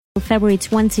February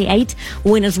 28.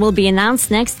 Winners will be announced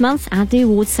next month at the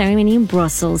awards ceremony in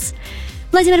Brussels.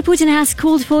 Vladimir Putin has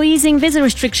called for easing visa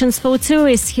restrictions for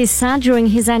tourists. He said during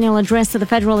his annual address to the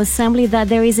Federal Assembly that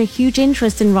there is a huge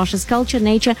interest in Russia's culture,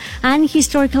 nature and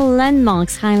historical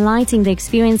landmarks, highlighting the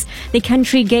experience the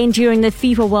country gained during the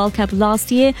FIFA World Cup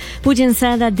last year. Putin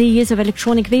said that the use of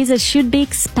electronic visas should be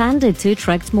expanded to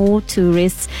attract more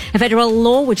tourists. A federal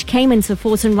law which came into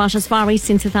force in Russia's Far East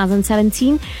in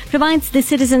 2017 provides the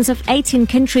citizens of 18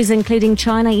 countries, including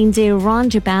China, India, Iran,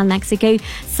 Japan, Mexico,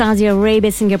 Saudi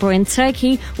Arabia, Singapore and Turkey,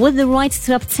 with the right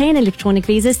to obtain electronic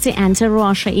visas to enter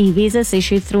Russia. E-visas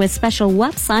issued through a special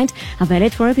website are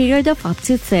valid for a period of up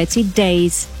to 30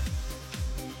 days.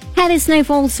 Heavy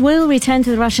snowfalls will return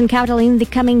to the Russian capital in the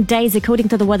coming days. According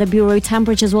to the Weather Bureau,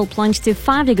 temperatures will plunge to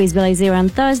 5 degrees below zero on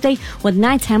Thursday, with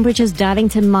night temperatures diving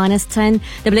to -10.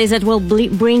 The blizzard will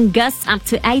bring gusts up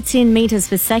to 18 meters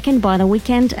per second. By the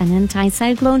weekend, an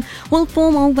anti-cyclone will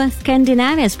form over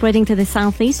Scandinavia, spreading to the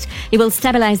southeast. It will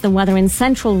stabilize the weather in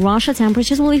central Russia.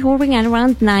 Temperatures will be hovering at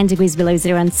around 9 degrees below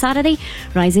zero on Saturday,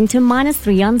 rising to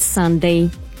 -3 on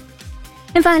Sunday.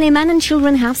 And finally, men and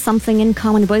children have something in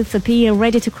common. Both appear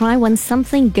ready to cry when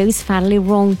something goes fatally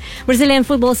wrong. Brazilian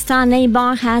football star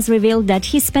Neymar has revealed that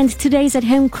he spent 2 days at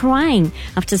home crying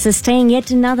after sustaining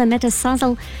yet another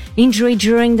metatarsal injury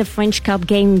during the French Cup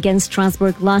game against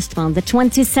Strasbourg last month. The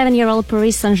 27-year-old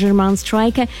Paris Saint-Germain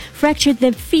striker fractured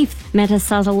the 5th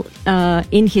metatarsal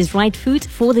in his right foot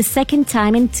for the second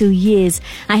time in 2 years.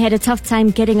 "I had a tough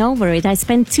time getting over it. I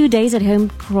spent 2 days at home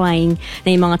crying,"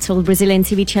 Neymar told Brazilian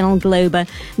TV channel Globo.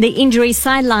 The injury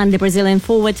sidelined the Brazilian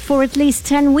forward for at least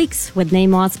 10 weeks, with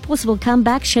Neymar's possible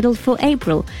comeback scheduled for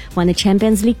April, when the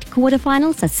Champions League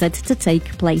quarterfinals are set to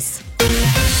take place.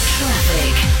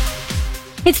 Traffic.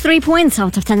 It's 3 points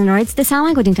out of 10 on roads this hour,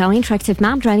 according to our interactive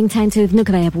map. Driving time to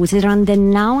Vnukovo Airport is around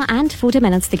an hour and 40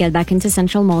 minutes to get back into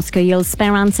central Moscow. You'll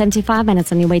spend around 75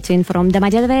 minutes on your way to and from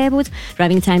Domodedovo Airport.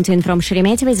 Driving time to and from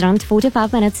Sheremetyevo is around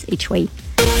 45 minutes each way.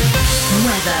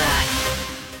 Weather.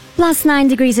 +9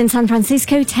 degrees in San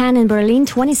Francisco, 10 in Berlin,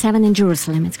 27 in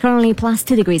Jerusalem. It's currently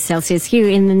 +2 degrees Celsius here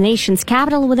in the nation's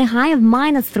capital, with a high of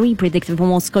 -3 predicted for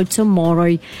Moscow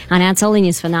tomorrow. And that's all the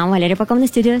news for now. Valeria Pakov in the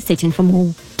studio. Stay tuned for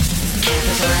more.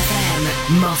 Capital FM,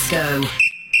 Moscow.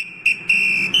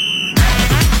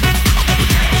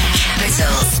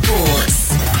 Capital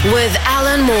Sports with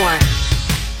Alan Moore.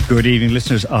 Good evening,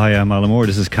 listeners. I am Alan Moore.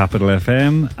 This is Capital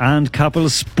FM and Capital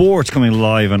Sports, coming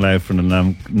live and loud from the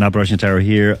Naberezhny Tower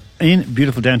here in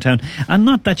beautiful downtown, and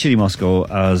not that chilly Moscow,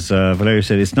 as Valeria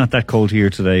said. It's not that cold here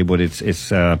today, but it's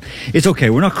okay.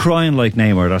 We're not crying like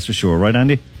Neymar, that's for sure, right,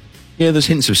 Andy? Yeah, there's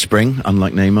hints of spring,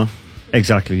 unlike Neymar.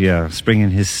 Exactly, yeah. Spring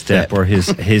in his step, or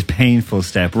his painful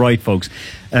step. Right, folks.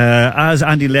 As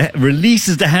Andy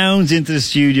releases the hounds into the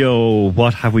studio,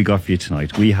 what have we got for you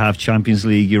tonight? We have Champions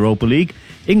League, Europa League,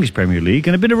 English Premier League,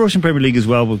 and a bit of Russian Premier League as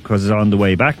well, because it's on the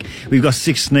way back. We've got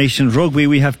Six Nations Rugby.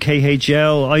 We have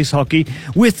KHL Ice Hockey,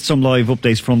 with some live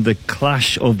updates from the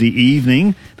clash of the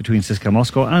evening between CSKA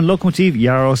Moscow and Lokomotiv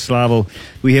Yaroslavl.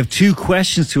 We have 2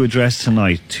 questions to address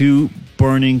tonight. 2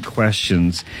 burning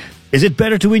questions. Is it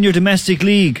better to win your domestic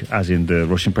league, as in the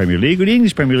Russian Premier League or the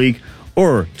English Premier League,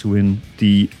 or to win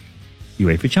the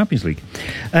UEFA Champions League?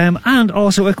 And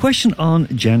also a question on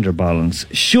gender balance.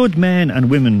 Should men and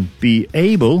women be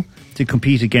able to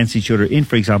compete against each other in,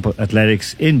 for example,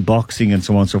 athletics, in boxing and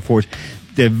so on and so forth?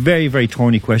 The very, very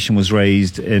thorny question was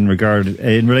raised in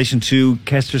relation to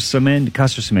Caster Semenya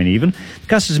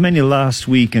last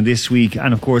week and this week,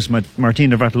 and of course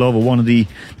Martina Navratilova, one of the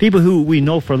people who we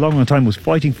know for a long, long time was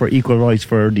fighting for equal rights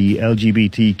for the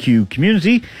LGBTQ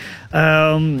community,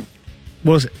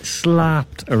 was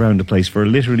slapped around the place for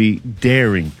literally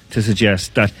daring to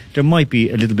suggest that there might be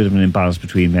a little bit of an imbalance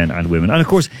between men and women. And of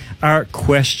course, our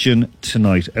question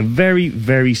tonight, a very,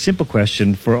 very simple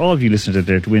question for all of you listeners out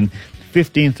there, to win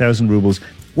 15,000 rubles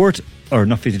worth, or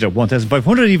not 15,000,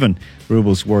 1,500 even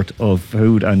rubles worth of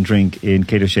food and drink in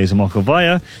Kato Shays and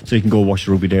Mokovaya, so you can go watch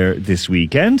the rugby there this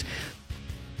weekend.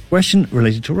 Question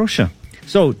related to Russia.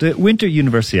 So the Winter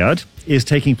Universiade is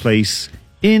taking place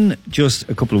in just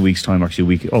a couple of weeks' time,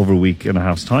 actually over a week and a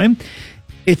half's time.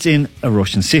 It's in a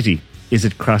Russian city. Is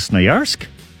it Krasnoyarsk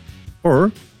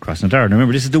or Krasnodar? Now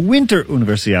remember, this is the Winter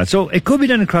Universiade, so it could be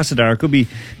down in Krasnodar, it could be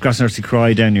Krasnoyarsk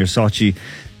Krai down near Sochi,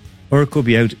 or it could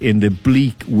be out in the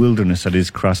bleak wilderness that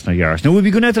is Krasnoyarsk. Now, we'll be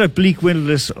going out to that bleak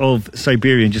wilderness of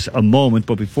Siberia in just a moment,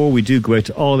 but before we do go out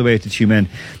all the way out to Tyumen,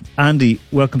 Andy,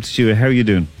 welcome to Tyumen. How are you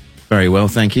doing? Very well,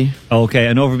 thank you. Okay,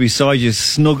 and over beside you,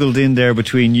 snuggled in there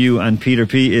between you and Peter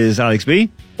P, is Alex B.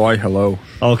 Why, hello.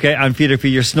 Okay, and Peter,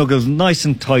 you're snuggled nice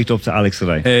and tight up to Alex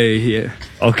today. Hey, yeah.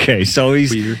 Okay, so he's...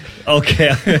 Weird.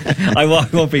 Okay, I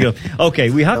won't be...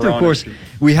 Okay, we have to, of course...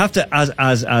 We have to,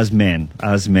 as men,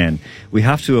 we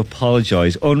have to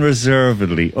apologise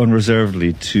unreservedly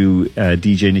to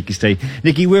DJ Nikki Stay.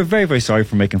 Nikki, we're very, very sorry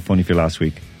for making fun of you last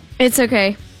week. It's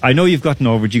okay. I know you've gotten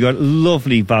over it. You got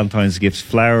lovely Valentine's gifts,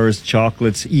 flowers,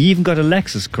 chocolates. You even got a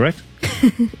Lexus, correct?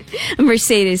 A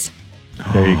Mercedes.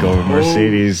 There you go,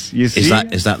 Mercedes. You see?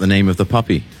 Is that the name of the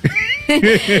puppy?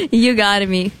 You got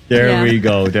me. There we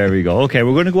go. Okay,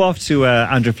 we're going to go off to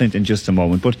Andrew Flint in just a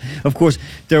moment. But, of course,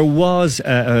 there was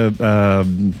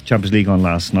Champions League on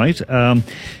last night. A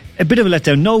bit of a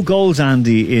letdown. No goals,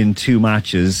 Andy, in 2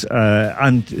 matches.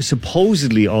 And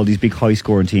supposedly all these big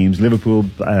high-scoring teams, Liverpool,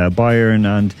 Bayern,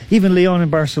 and even Lyon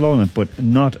and Barcelona, but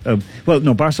not...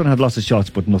 Barcelona had lots of shots,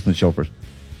 but nothing to show for it.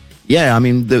 Yeah, I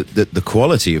mean, the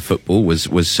quality of football was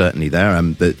certainly there.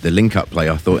 The link-up play,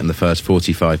 I thought, in the first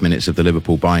 45 minutes of the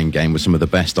Liverpool-Bayern game was some of the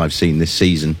best I've seen this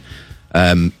season.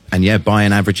 And yeah,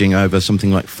 Bayern averaging over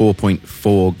something like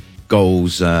 4.4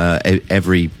 goals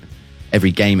every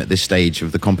game at this stage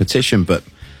of the competition. But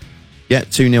yeah,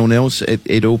 2-0 nils.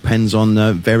 It all depends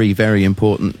on very, very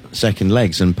important second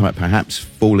legs, and perhaps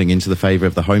falling into the favour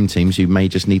of the home teams, you may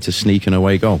just need to sneak an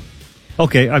away goal.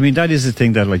 Okay, I mean, that is the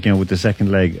thing that, with the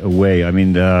second leg away, I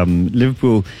mean,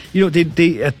 Liverpool,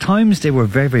 they at times they were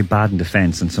very, very bad in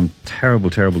defence and some terrible,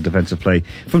 terrible defensive play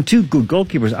from 2 good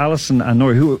goalkeepers, Alisson and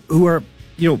Neuer, who are,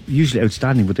 usually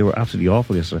outstanding, but they were absolutely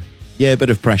awful yesterday. Yeah, a bit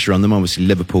of pressure on them. Obviously,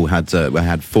 Liverpool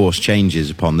had forced changes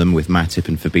upon them with Matip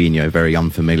and Fabinho, very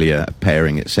unfamiliar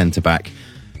pairing at centre-back.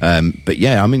 But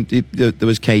yeah, I mean, there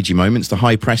was cagey moments. The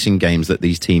high pressing games that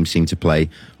these teams seem to play,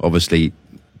 obviously,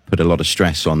 put a lot of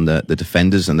stress on the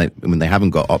defenders, and when they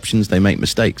haven't got options, they make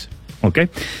mistakes. Okay.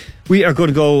 We are going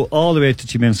to go all the way to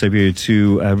Team Siberia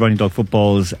to Running Dog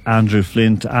Football's Andrew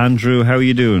Flint. Andrew, how are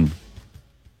you doing?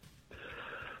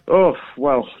 Oh,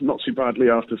 well, not too badly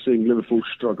after seeing Liverpool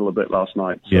struggle a bit last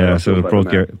night. So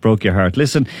it broke your heart.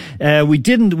 Listen, we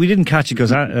didn't catch it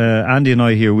because Andy and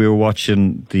I here, we were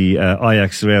watching the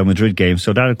Ajax Real Madrid game.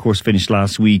 So that, of course, finished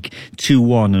last week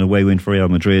 2-1 an away win for Real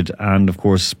Madrid, and of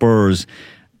course Spurs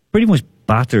pretty much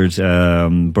battered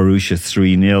Borussia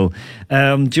 3-0.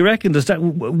 Do you reckon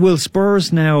will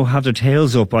Spurs now have their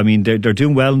tails up? I mean, they're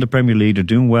doing well in the Premier League, they're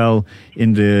doing well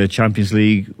in the Champions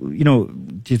League. Do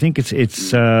you think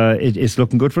it's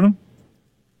looking good for them?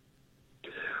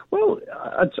 Well,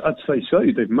 I'd say so.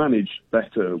 They've managed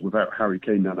better without Harry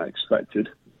Kane than I expected.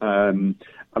 I mean,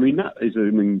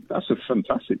 that's a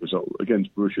fantastic result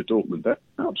against Borussia Dortmund. They're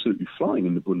absolutely flying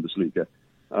in the Bundesliga.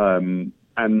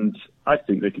 And I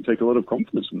think they can take a lot of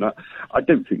confidence from that. I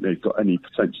don't think they've got any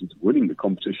pretensions of winning the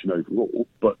competition overall,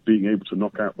 but being able to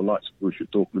knock out the likes of Borussia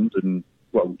Dortmund, and,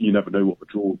 well, you never know what the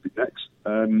draw will be next,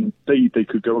 they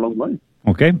could go a long way.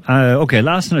 Okay.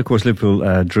 Last night, of course,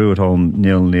 Liverpool drew at home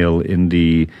 0-0 in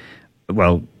the,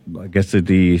 well, I guess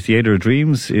the Theatre of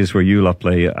Dreams is where you lot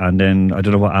play, and then I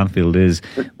don't know what Anfield is,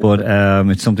 but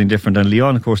it's something different. And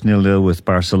Lyon, of course, 0-0 with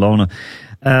Barcelona.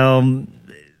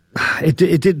 It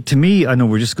did to me. I know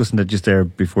we're discussing that just there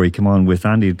before you come on with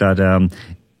Andy. That I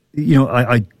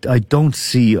don't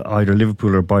see either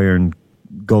Liverpool or Bayern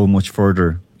go much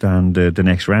further than the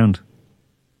next round.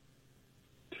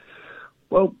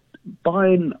 Well,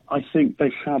 Bayern, I think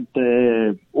they've had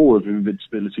their aura of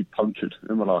invincibility punctured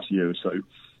in the last year or so.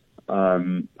 I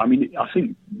mean, I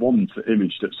think one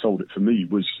image that sold it for me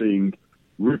was seeing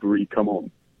Ribéry come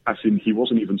on. As in, he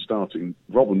wasn't even starting.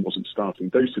 Robben wasn't starting.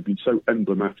 Those have been so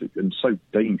emblematic and so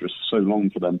dangerous for so long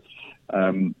for them.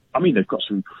 I mean, they've got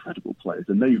some incredible players,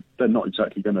 and they're not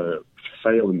exactly going to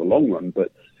fail in the long run.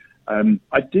 But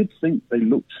I did think they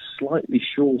looked slightly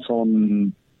short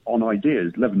on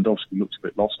ideas. Lewandowski looked a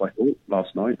bit lost, I thought,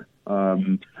 last night.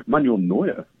 Manuel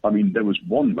Neuer, I mean, there was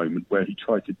one moment where he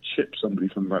tried to chip somebody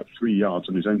from about 3 yards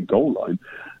on his own goal line.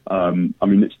 I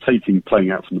mean, it's playing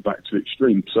out from the back to the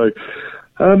extreme. So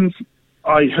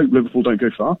I hope Liverpool don't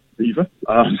go far either.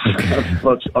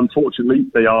 But unfortunately,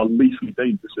 they are lethally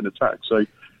dangerous in attack. So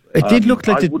it did look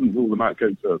like I wouldn't rule them out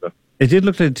going further. It did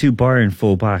look like 2 Bayern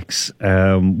full-backs,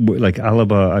 like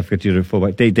Alaba, I forget the other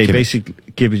full-back. They basically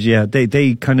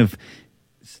they kind of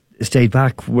stayed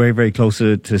back very, very close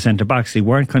to the centre-backs. They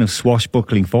weren't kind of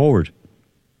swashbuckling forward.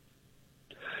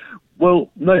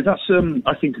 Well, no, that's,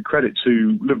 I think, a credit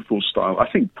to Liverpool's style. I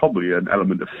think probably an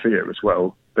element of fear as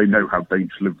well. They know how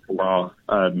dangerous Liverpool are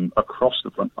across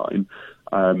the front line.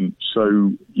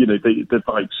 So, the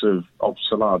likes of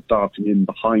Salah darting in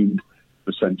behind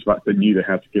the centre-back, they knew they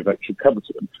had to give extra cover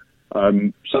to them.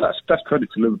 So that's credit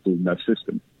to Liverpool in their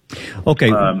system. Okay.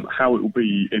 How it will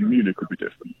be in Munich will be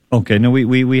different. Okay. Now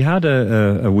we have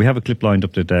a clip lined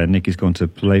up that Nick is going to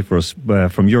play for us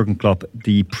from Jurgen Klopp,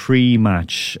 the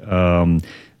pre-match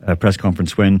press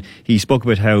conference when he spoke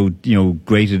about how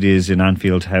great it is in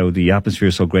Anfield, how the atmosphere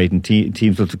is so great and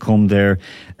teams love to come there,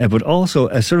 but also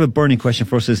a sort of a burning question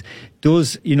for us is: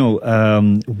 does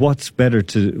what is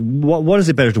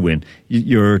it better to win,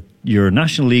 your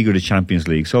National League or the Champions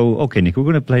League? So okay, Nick, we're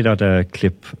going to play that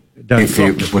clip. If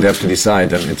you would have to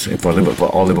decide, then it's for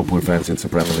all Liverpool fans, it's the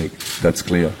Premier League. That's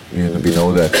clear. We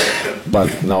know that.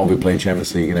 But now we play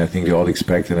Champions League, and I think they all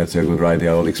expect, and that's a good right. They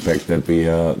all expect that we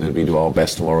do our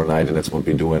best tomorrow night, and that's what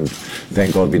we do. And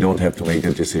thank God we don't have to make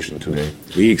that decision today.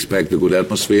 We expect a good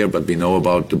atmosphere, but we know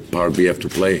about the part we have to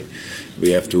play.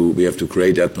 We have to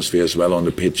create atmosphere as well on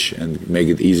the pitch and make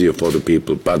it easier for the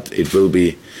people. But it will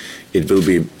be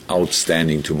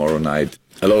outstanding tomorrow night.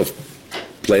 A lot of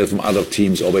players from other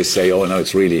teams always say, "Oh no,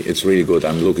 it's really good.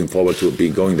 I'm looking forward to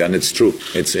be going there." And it's true.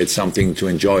 It's something to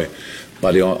enjoy.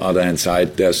 But on the other hand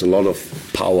side, there's a lot of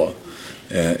power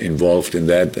involved in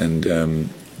that, and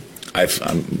I've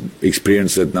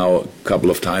experienced it now a couple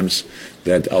of times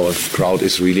that our crowd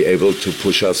is really able to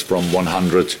push us from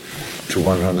 100 to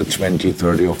 120,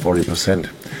 30 or 40%.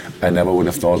 I never would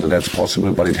have thought that that's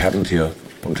possible, but it happened here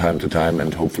from time to time,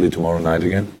 and hopefully tomorrow night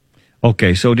again.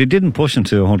 Okay, so they didn't push him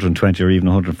to 120 or even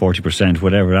 140%,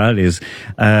 whatever that is.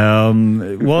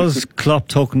 Was Klopp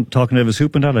talking out of his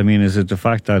hoop on that? I mean, is it the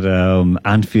fact that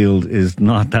Anfield is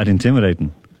not that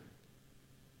intimidating?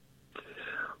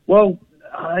 Well,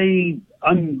 I'm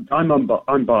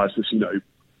biased, as you know.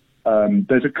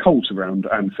 There's a cult around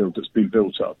Anfield that's been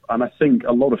built up, and I think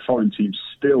a lot of foreign teams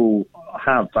still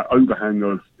have that overhang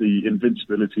of the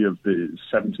invincibility of the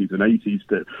 70s and 80s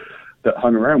that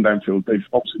hung around Anfield. They've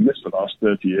obviously missed the last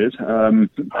 30 years,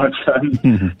 but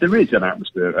there is an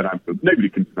atmosphere at Anfield. Nobody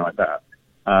can deny that.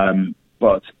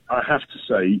 But I have to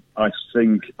say, I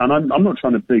think, and I'm not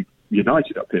trying to big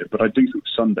United up here, but I do think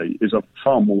Sunday is of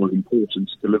far more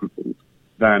importance to Liverpool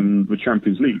than the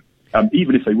Champions League.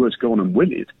 Even if they were to go on and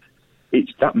win it,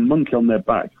 it's that monkey on their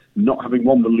back, not having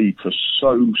won the league for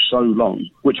so long,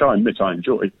 which I admit I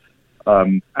enjoy.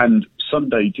 And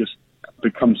Sunday just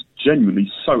becomes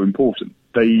genuinely so important.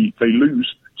 They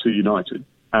lose to United,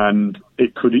 and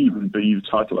it could even be the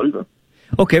title over.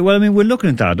 Okay, well, I mean, we're looking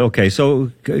at that. Okay,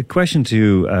 so question to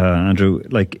you, Andrew.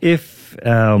 Like, if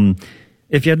you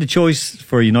had the choice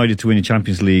for United to win the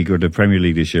Champions League or the Premier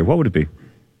League this year, what would it be?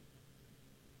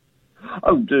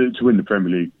 Oh, to win the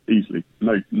Premier League easily,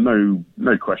 no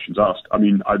questions asked. I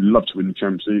mean, I'd love to win the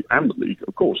Champions League and the league,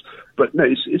 of course, but no,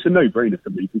 it's a no-brainer for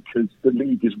me because the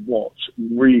league is what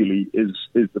really is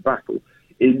the battle.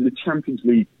 In the Champions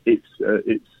League, it's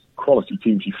quality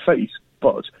teams you face,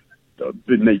 but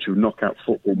the nature of knockout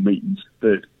football means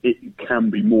that it can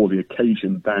be more the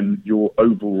occasion than your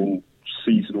overall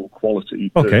seasonal quality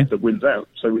that wins out.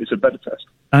 So it's a better test.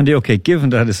 Andy, okay, given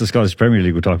that it's the Scottish Premier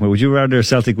League we're talking about, would you rather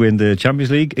Celtic win the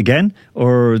Champions League again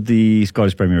or the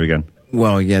Scottish Premier again?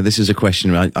 Well, yeah, this is a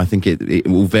question. I think it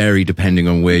will vary depending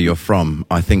on where you're from.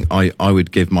 I think I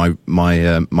would give my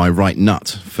right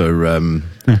nut for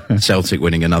Celtic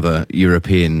winning another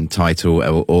European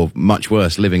title, or much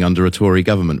worse, living under a Tory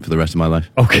government for the rest of my life.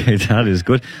 Okay, that is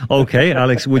good. Okay,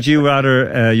 Alex, would you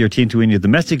rather your team to win the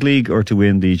domestic league or to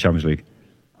win the Champions League?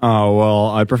 Oh,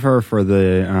 well, I prefer for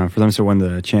them to win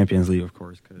the Champions League, of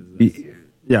course.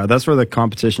 Yeah, that's where the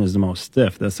competition is the most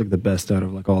stiff. That's like the best out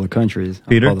of like all the countries,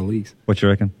 Peter, all the leagues. What you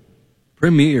reckon?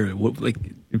 Premier,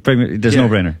 there's no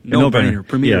brainer. No brainer.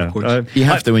 Premier, of course. You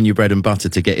have to win your bread and butter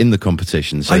to get in the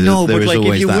competition. So I know, there but is like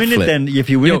always if you that win flip. it,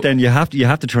 then you have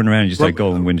to turn around and just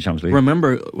go and win the Champions League.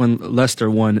 Remember when Leicester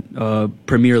won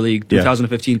Premier League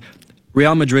 2015?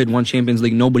 Real Madrid won Champions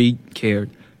League. Nobody cared.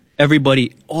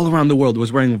 Everybody all around the world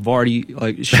was wearing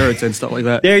Vardy shirts and stuff like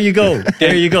that. There you go.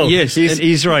 Yes,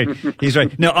 he's right. He's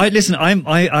right. Now,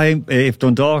 if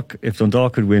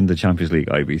Dundalk could win the Champions League,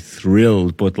 I'd be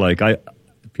thrilled. But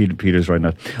Peter's right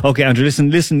now. Okay, Andrew,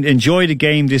 listen. Enjoy the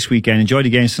game this weekend. Enjoy the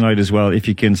games tonight as well, if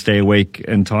you can stay awake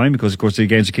in time, because of course the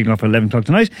games are kicking off at 11 o'clock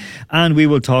tonight, and we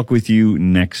will talk with you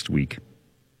next week.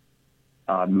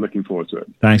 I'm looking forward to it.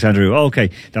 Thanks, Andrew. Okay,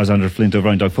 that was Andrew Flint over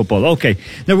on Dog Football. Okay,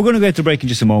 now we're going to get to break in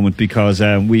just a moment because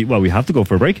we have to go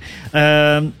for a break.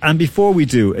 And before we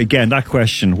do, again, that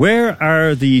question: where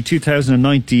are the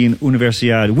 2019 Winter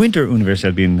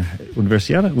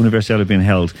Universiada being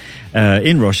held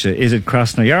in Russia? Is it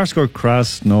Krasnoyarsk or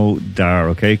Krasnodar?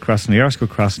 Okay, Krasnoyarsk or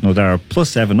Krasnodar.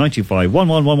 +7 925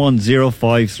 1111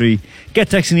 053. Get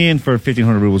texting in for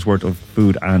 1,500 rubles worth of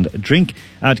food and drink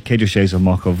at Cater Shays of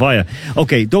Makovaya.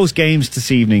 Okay, those games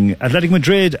this evening. Athletic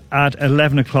Madrid at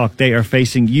 11 o'clock. They are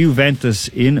facing Juventus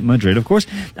in Madrid, of course.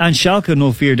 And Schalke,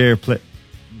 no fear, they're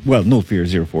no fear,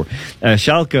 0-4.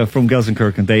 Schalke from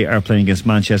Gelsenkirchen, they are playing against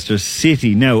Manchester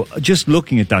City. Now, just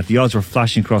looking at that, the odds were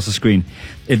flashing across the screen.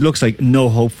 It looks like no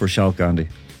hope for Schalke, Andy.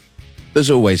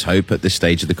 There's always hope at this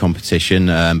stage of the competition,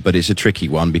 but it's a tricky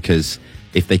one because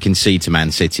if they concede to Man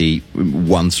City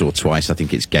once or twice, I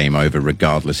think it's game over,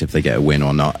 regardless if they get a win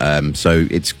or not. So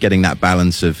it's getting that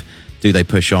balance of, do they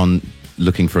push on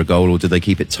looking for a goal, or do they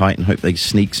keep it tight and hope they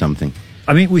sneak something?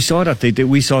 I mean, we saw that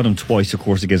we saw them twice, of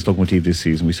course, against Lokomotiv this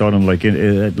season. We saw them like at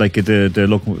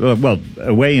the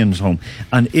away and home,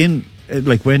 and in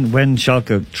when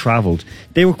Schalke travelled,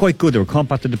 they were quite good. They were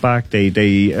compact at the back.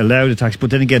 They allowed attacks, but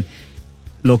then again,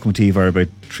 Lokomotiv are about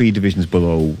 3 divisions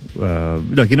below.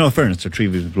 In fairness, they're 3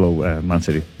 divisions below Man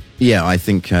City. Yeah, I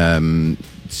think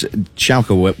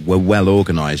Schalke were well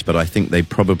organised, but I think they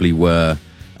probably were.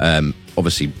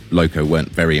 Obviously, Loco weren't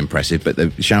very impressive, but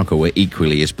the Schalke were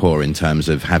equally as poor in terms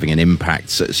of having an impact.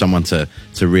 Someone to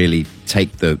really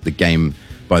take the game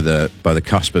by the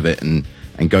cusp of it and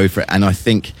go for it. And I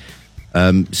think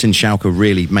since Schalke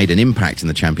really made an impact in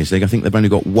the Champions League, I think they've only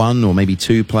got 1 or maybe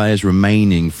 2 players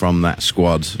remaining from that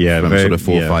squad from sort of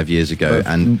 4 or 5 years ago.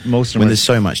 And most when there's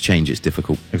so much change, it's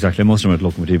difficult. Exactly. Most of them are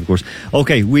at Lokomotiv, of course.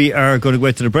 Okay, we are going to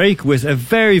go to the break with a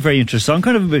very, very interesting song.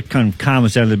 Kind of calm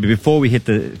us down a little bit before we hit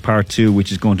the part 2,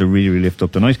 which is going to really, really lift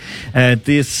up the night.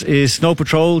 This is Snow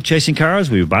Patrol, Chasing Cars.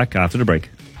 We'll be back after the break.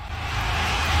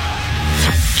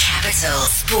 Capital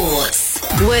Sports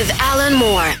with Alan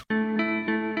Moore.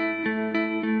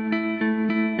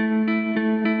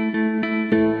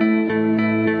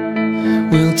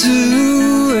 We'll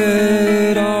do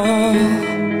it all,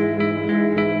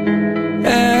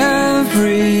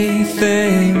 everything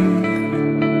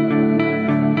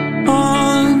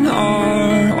on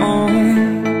our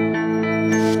own.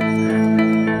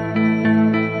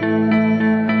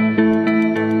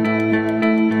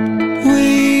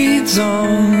 We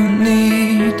don't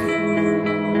need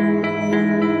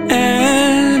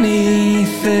anything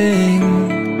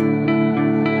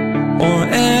or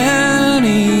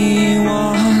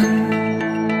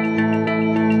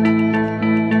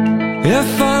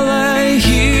if I lay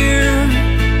here,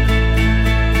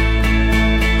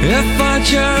 if I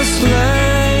just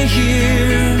lay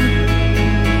here,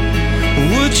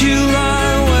 would you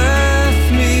lie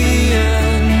with me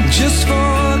and just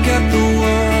forget the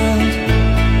world?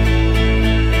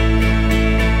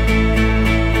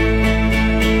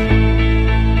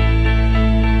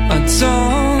 I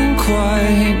don't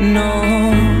quite know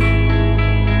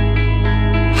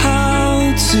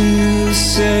how to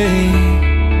say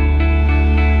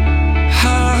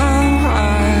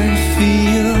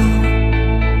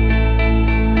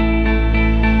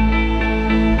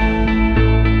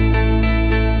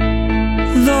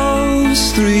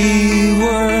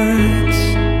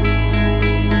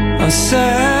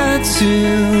said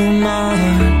too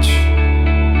much,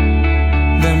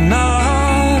 they're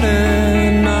not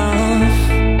enough.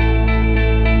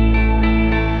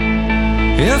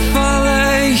 If I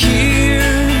lay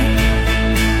here,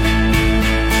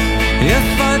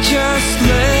 if I just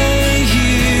lay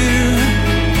here,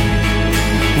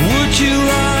 would you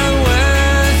lie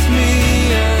with me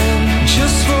and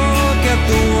just forget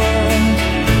the world?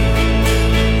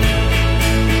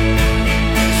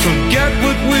 Forget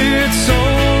what we're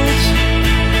told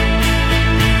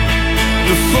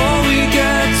before we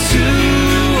get too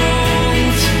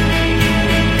old.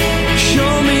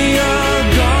 Show me a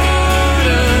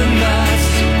garden that's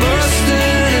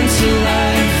bursting into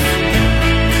life.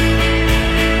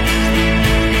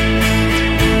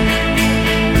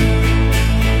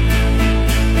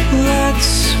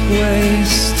 Let's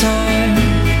waste time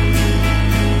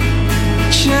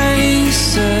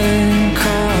chasing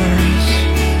cars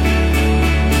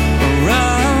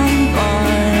around our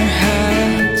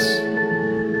heads.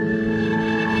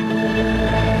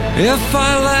 If I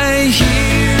lay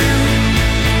here,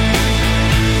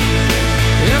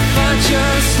 if I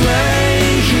just lay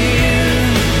here,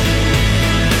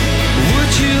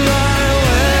 would you lie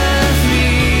with me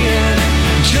and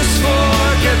just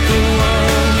forget the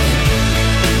world?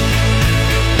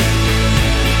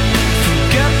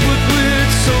 Forget what we're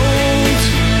told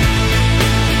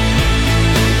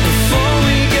before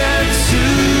we get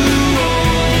too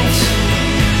old.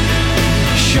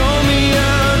 Show me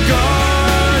a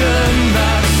garden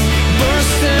that's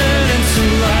bursting into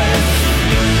life.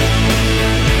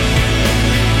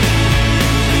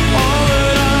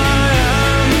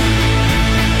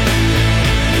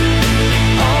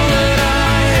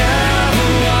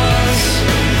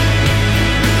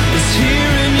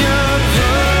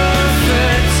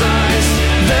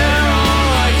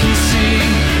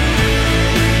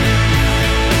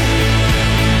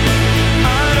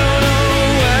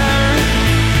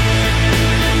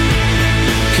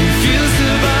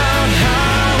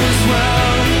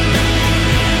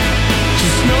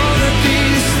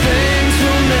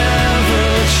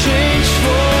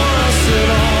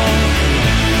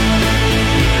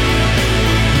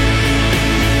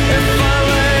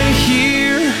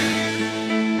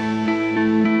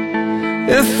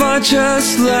 If I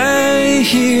just lay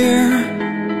here,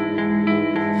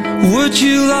 would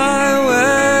you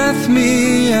lie with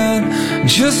me and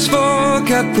just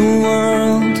forget the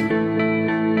world?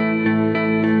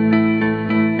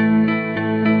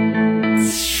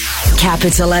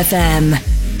 Capital FM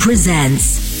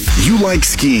presents. You like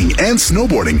skiing and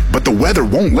snowboarding, but the weather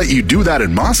won't let you do that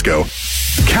in Moscow?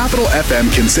 Capital FM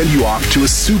can send you off to a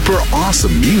super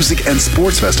awesome music and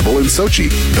sports festival in Sochi.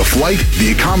 The flight,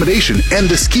 the accommodation, and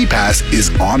the ski pass is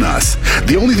on us.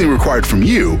 The only thing required from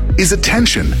you is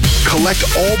attention. Collect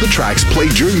all the tracks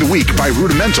played during the week by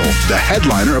Rudimental, the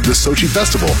headliner of the Sochi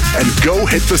Festival, and go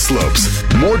hit the slopes.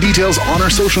 More details on our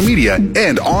social media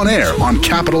and on air on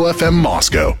Capital FM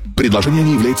Moscow. Предложение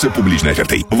не является публичной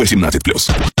офертой. 18+.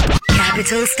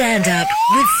 Capital Stand Up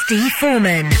with Steve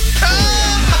Foreman.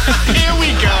 Here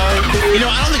we go. You know,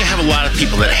 I don't think I have a lot of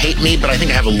people that hate me, but I think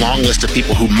I have a long list of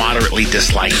people who moderately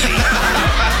dislike me.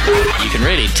 You can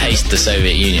really taste the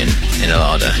Soviet Union in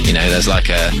Alada. You know, there's like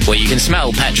you can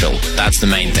smell petrol. That's the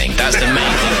main thing. That's the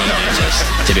main thing you notice,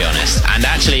 to be honest. And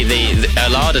actually, the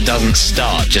Alada doesn't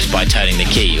start just by turning the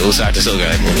key. You also have to sort of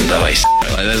go,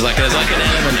 there's like an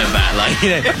element of that, like,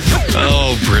 you know.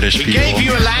 Oh, British people. He gave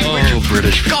you a language. Oh,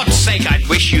 British people. God's sake, I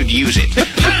wish you'd use it.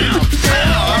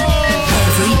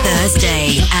 Every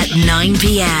Thursday at 9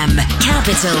 p.m.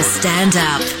 Capital Stand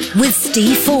Up with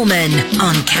Steve Foreman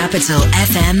on Capital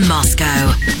FM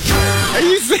Moscow. Are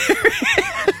you serious?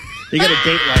 You got a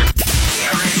date right.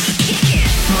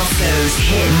 Moscow's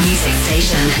hit music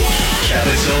station.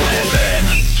 Capital FM.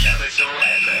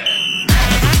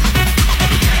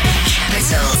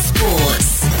 Capital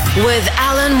Sports. With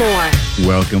Alan Moore.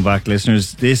 Welcome back,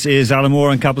 listeners. This is Alan Moore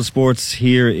on Capital Sports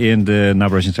here in the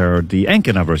Naberezhny Tower, the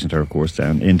Enka Naberezhny Tower, of course,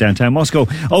 down in downtown Moscow.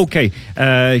 Okay,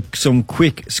 some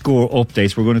quick score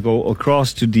updates. We're going to go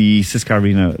across to the CSKA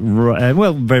Arena,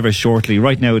 very, very shortly.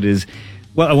 Right now it is...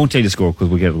 Well, I won't tell you the score because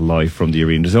we'll get it live from the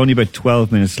arena. There's only about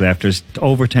 12 minutes left. There's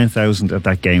over 10,000 at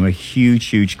that game. A huge,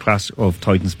 huge clash of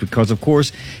titans because, of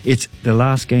course, it's the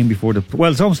last game before the...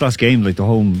 Well, it's almost last game, like the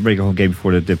regular home game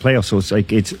before the playoffs. So it's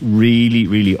like it's really,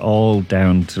 really all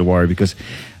down to the wire because...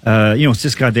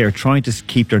 CSKA, they are trying to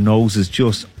keep their noses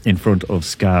just in front of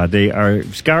SKA.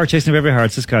 SKA are chasing them very hard.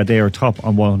 CSKA, they are top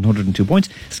on 102 points.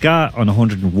 SKA on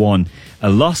 101. A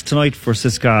loss tonight for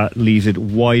CSKA leaves it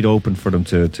wide open for them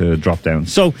to drop down.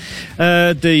 So,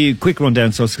 the quick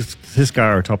rundown. So, CSKA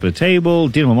are top of the table.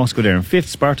 Dynamo Moscow, they're in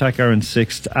 5th. Spartak are in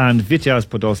 6th. And Vityaz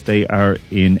Podolsk, they are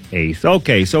in 8th.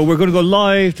 Okay, so we're going to go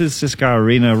live to the CSKA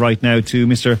Arena right now to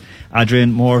Mr.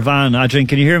 Adrian Morvan. Adrian,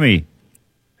 can you hear me?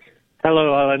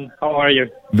 Hello, Alan. How are you?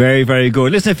 Very, very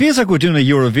good. Listen, it feels like we're doing a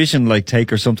Eurovision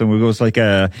take or something where it goes like,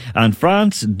 and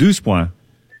France, 12 points.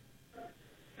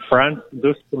 France,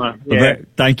 12 points. Yeah.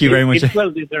 Thank you very much. It's well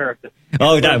deserved.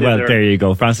 There you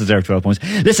go. France deserved 12 points.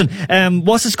 Listen,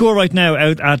 what's the score right now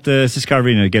out at the CSKA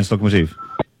Arena against Lokomotiv?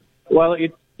 Well,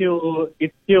 it's still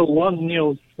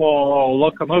 1-0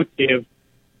 for Lokomotiv.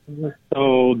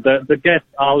 So the guests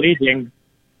are leading.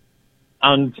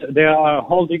 And they are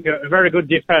holding a very good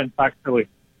defense, actually.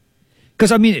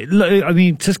 Because, I mean,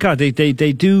 CSKA,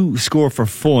 they do score for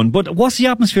fun. But what's the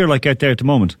atmosphere like out there at the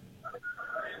moment?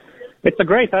 It's a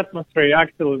great atmosphere,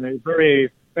 actually. It's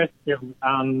very festive.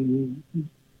 And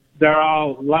there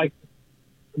are,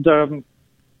 the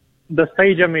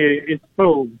stadium is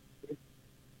full.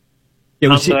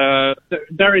 Yeah,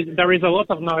 there is a lot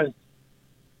of noise.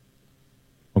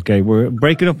 Okay, we're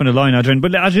breaking up on the line, Adrian.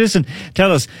 But Adrian, listen,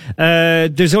 tell us,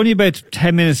 there's only about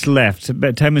 10 minutes left,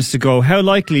 about 10 minutes to go. How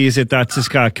likely is it that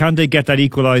CSKA, can they get that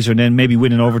equaliser and then maybe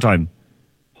win in overtime?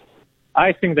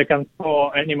 I think they can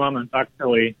score any moment,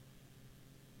 actually.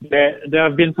 They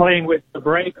have been playing with the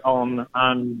break on,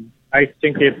 and I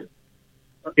think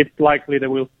it's likely they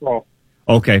will score.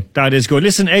 Okay, that is good.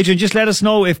 Listen, Adrian, just let us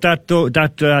know if that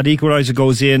equaliser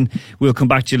goes in. We'll come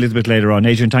back to you a little bit later on.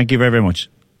 Adrian, thank you very, very much.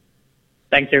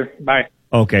 Thank you. Bye.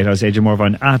 Okay, that was Adrian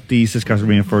Morvan at the CSKA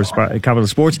Arena for Capital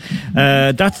Sports.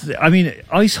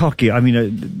 Ice hockey.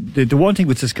 The one thing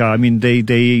with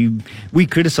CSKA, we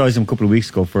criticised them a couple of weeks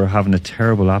ago for having a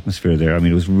terrible atmosphere there.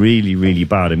 It was really, really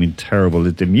bad. Terrible.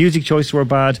 The music choices were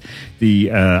bad.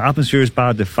 The atmosphere is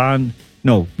bad. The fan.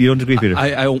 No, you don't agree, Peter?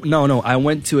 No. I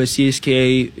went to a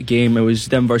CSKA game. It was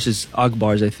them versus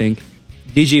Akbars, I think.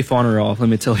 DJ Fonarov, let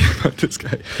me tell you about this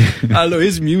guy. I know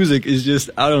his music is just,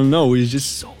 I don't know, it's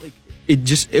just so it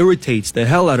just irritates the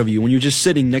hell out of you when you're just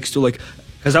sitting next to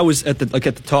because I was at the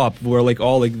top where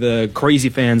all the crazy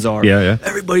fans are. Yeah.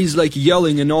 Everybody's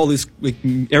yelling and all this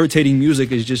irritating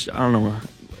music is just, I don't know.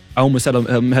 I almost had a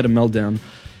meltdown.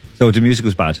 So the music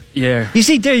was bad. Yeah. You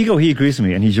see, there you go. He agrees with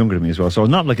me, and he's younger than me as well. So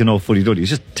it's not like an old fuddy duddy. It's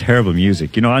just terrible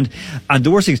music, you know. And the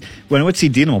worst thing is, when I went to see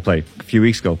Dynamo play a few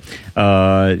weeks ago,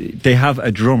 they have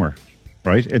a drummer,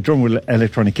 right? A drummer with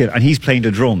electronic kit, and he's playing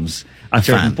the drums at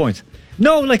certain points.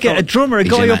 No, like a drummer, a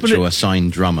He's guy an up in actual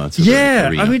assigned drummer to yeah, the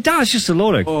arena. I mean, that's just a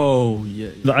load of... Oh, yeah.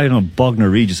 I don't know, Bognor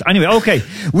Regis. Anyway, okay,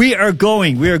 we are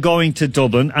going to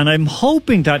Dublin, and I'm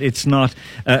hoping that it's not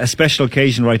a special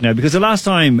occasion right now, because the last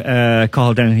time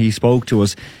Cathal Dennehy spoke to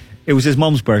us, it was his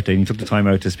mum's birthday, and he took the time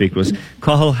out to speak to us.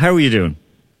 Cathal, how are you doing?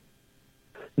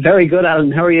 Very good,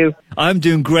 Alan. How are you? I'm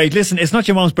doing great. Listen, it's not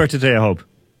your mum's birthday today, I hope.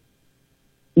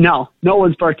 No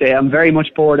one's birthday. I'm very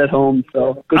much bored at home,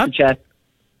 so good to chat.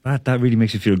 That really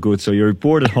makes you feel good. So you're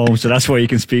bored at home, so that's why you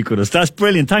can speak with us. That's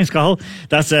brilliant. Thanks, Cathal.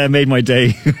 That's made my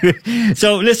day.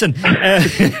 So listen,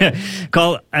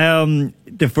 Cathal,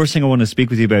 the first thing I want to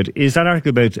speak with you about is that article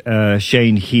about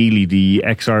Shane Healy, the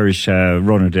ex-Irish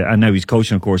runner, and now he's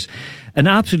coaching, of course. An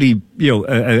absolutely,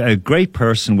 a great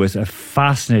person with a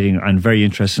fascinating and very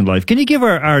interesting life. Can you give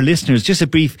our listeners just a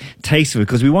brief taste of it?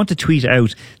 Because we want to tweet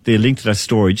out the link to that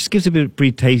story. Just give us a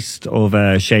brief taste of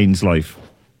Shane's life.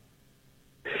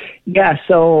 Yeah,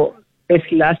 so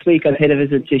basically last week I paid a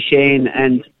visit to Shane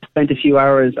and spent a few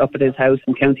hours up at his house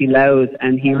in County Louth,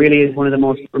 and he really is one of the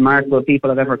most remarkable people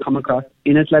I've ever come across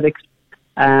in athletics.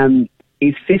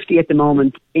 He's 50 at the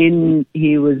moment.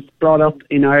 He was brought up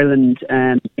in Ireland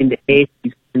in the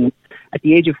 80s, and at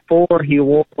the age of 4 he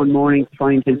awoke one morning to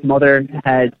find his mother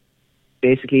had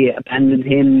basically abandoned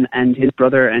him and his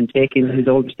brother and taken his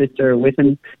older sister with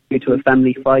him due to a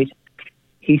family fight.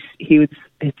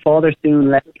 His father soon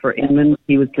left for England.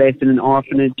 He was placed in an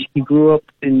orphanage. He grew up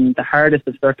in the hardest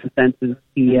of circumstances.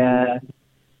 He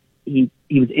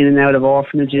was in and out of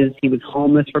orphanages. He was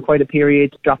homeless for quite a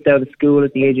period, dropped out of school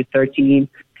at the age of 13.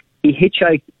 He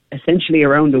hitchhiked essentially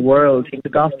around the world. He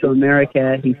took off to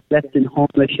America. He slept in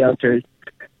homeless shelters,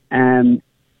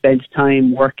 spent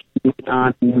time working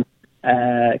on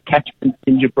catchments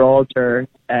in Gibraltar,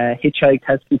 hitchhiked,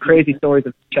 has some crazy stories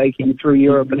of hitchhiking through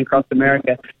Europe and across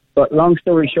America. But long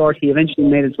story short, he eventually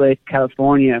made his way to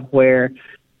California, where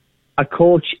a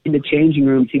coach in the changing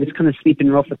rooms, he was kind of sleeping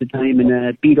rough at the time in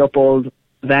a beat-up old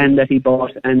van that he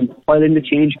bought, and while in the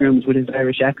changing rooms with his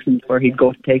Irish accent where he'd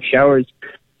go to take showers,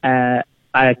 a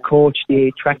coach,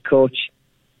 the track coach,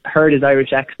 heard his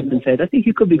Irish accent and said, "I think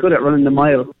you could be good at running the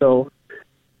mile." So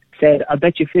said, "I'll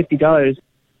bet you $50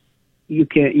 you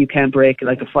can't break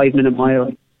like a 5-minute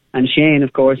mile." And Shane,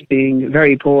 of course, being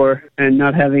very poor and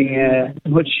not having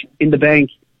much in the bank,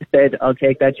 said, "I'll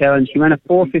take that challenge." He ran a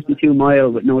 4:52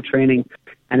 mile with no training,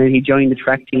 and then he joined the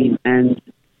track team. And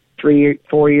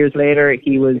 4 years later,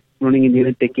 he was running in the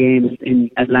Olympic Games in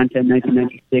Atlanta in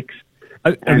 1996.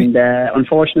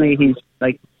 Unfortunately,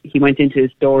 he went into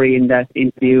his story in that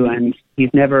interview, and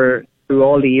he's never, through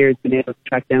all the years, been able to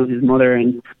track down his mother.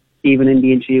 And even in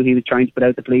the interview, he was trying to put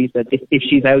out the police that if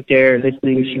she's out there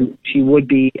listening, she would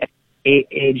be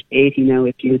aged 80 now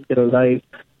if she was still alive.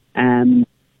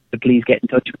 The police get in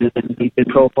touch with him. He's been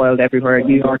profiled everywhere: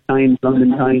 New York Times,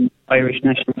 London Times, Irish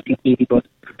National TV.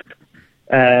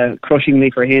 But crushingly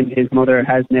for him, his mother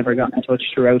has never gotten in touch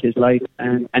throughout his life,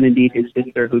 and indeed his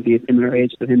sister, who'd be a similar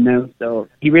age to him now. So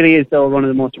he really is, though, one of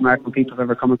the most remarkable people I've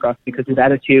ever come across, because his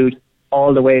attitude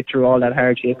all the way through all that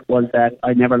hardship was that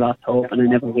I never lost hope and I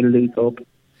never will lose hope.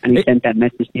 And he sent that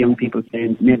message to young people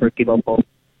saying, never give up hope.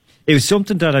 It was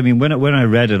something that, I mean, when I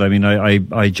read it, I mean,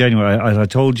 I genuinely, as I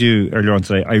told you earlier on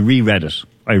today, I reread it.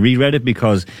 I reread it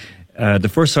because the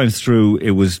first time through,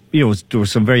 it was, there were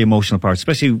some very emotional parts,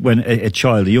 especially when a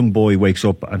child, a young boy, wakes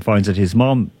up and finds that his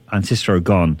mom and sister are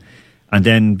gone. And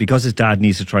then, because his dad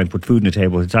needs to try and put food on the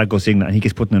table, his dad goes in and he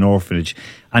gets put in an orphanage.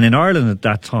 And in Ireland at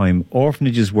that time,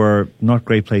 orphanages were not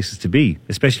great places to be,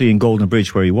 especially in Golden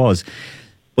Bridge where he was.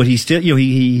 But he still,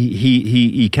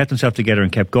 he kept himself together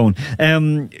and kept going.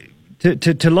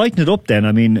 To lighten it up then,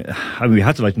 I mean, we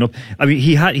had to lighten up. I mean,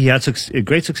 he had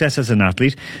great success as an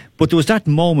athlete, but there was that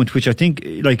moment which I think,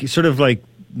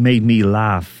 made me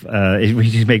laugh. It really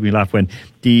did make me laugh when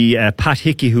the Pat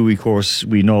Hickey, who of course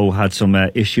we know had some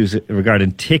issues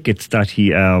regarding tickets that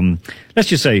he, let's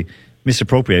just say,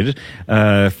 misappropriated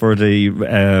for the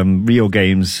Rio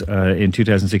Games in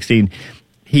 2016.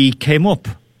 He came up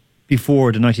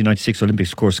before the 1996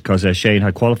 Olympics, of course, because Shane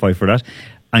had qualified for that,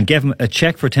 and gave him a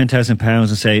cheque for £10,000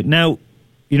 and say, "Now,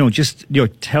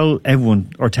 tell everyone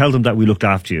or tell them that we looked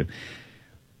after you."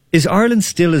 Is Ireland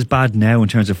still as bad now in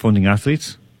terms of funding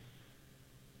athletes?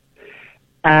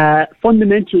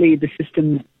 Fundamentally, the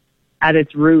system at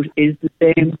its root is the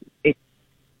same.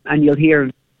 And you'll hear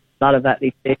a lot of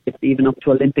athletes say, even up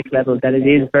to Olympic level, that it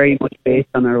is very much based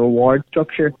on a reward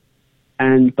structure.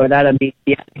 And by that I mean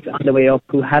the athletes on the way up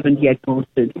who haven't yet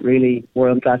posted really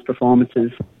world-class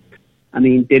performances. I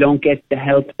mean, they don't get the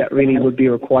help that really would be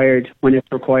required when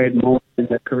it's required most in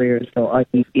their careers. So I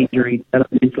think injury,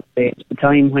 developmental stage, the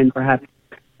time when perhaps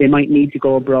they might need to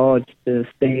go abroad to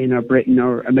Spain or Britain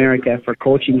or America for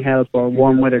coaching help or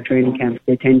warm weather training camps.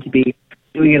 They tend to be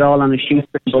doing it all on a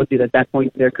shoestring budget at that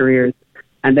point in their careers.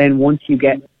 And then once you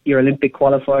get your Olympic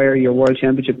qualifier, your World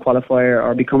Championship qualifier,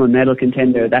 or become a medal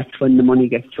contender, that's when the money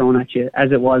gets thrown at you,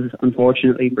 as it was,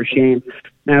 unfortunately, for Shane.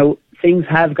 Now, things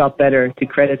have got better, to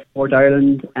credit Sport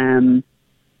Ireland.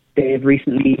 They've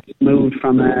recently moved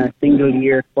from a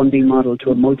single-year funding model to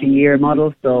a multi-year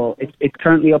model, so it's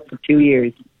currently up for 2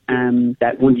 years,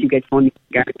 that once you get funding,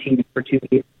 guaranteed for 2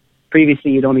 years.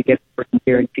 Previously, you'd only get it for a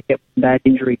year, and to get bad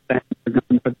injury, you're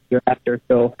gone for the year after,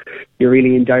 so you're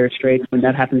really in dire straits when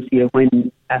that happens to you, when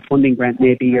a funding grant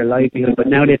may be your livelihood. But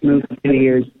now they've moved to 2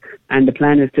 years, and the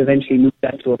plan is to eventually move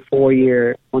that to a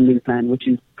 4-year funding plan, which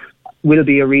will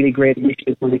be a really great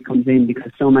initiative when it comes in,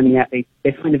 because so many athletes,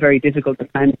 they find it very difficult to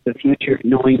plan for the future,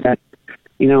 knowing that,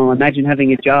 imagine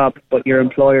having a job, but your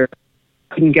employer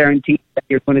couldn't guarantee that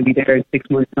you're going to be there in 6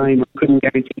 months' time, or couldn't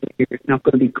guarantee that you're not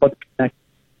going to be cut from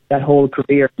that whole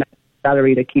career, that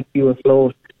salary that keeps you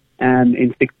afloat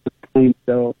in 6 months' time.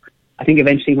 So I think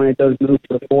eventually when it does move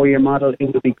to a 4-year model,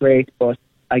 it will be great, but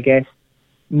I guess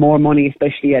more money,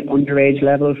 especially at underage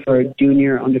level for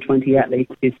junior under-20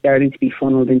 athletes, is starting to be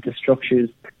funneled into structures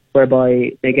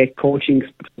whereby they get coaching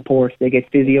support, they get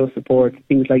physio support,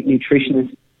 things like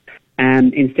nutritionists,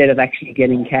 instead of actually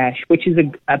getting cash, which is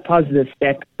a positive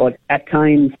step. But at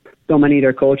times, so many of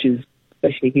their coaches,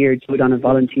 especially here, do it on a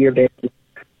volunteer basis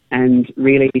and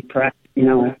really perhaps,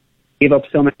 give up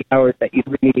so many hours that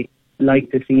you'd really like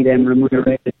to see them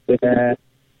remunerated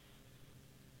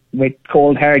with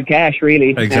cold hard cash, really.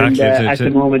 Exactly. And at the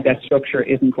moment that structure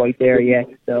isn't quite there yet,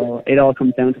 so it all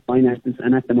comes down to finances,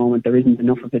 and at the moment there isn't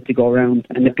enough of it to go around,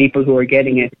 and the people who are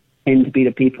getting it tend to be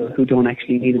the people who don't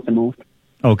actually need it the most.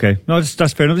 Okay, no,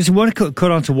 that's fair enough. Listen, I want to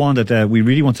cut on to one that we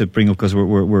really want to bring up because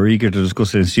we're eager to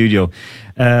discuss it in studio.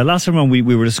 Last time around we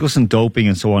were discussing doping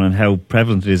and so on and how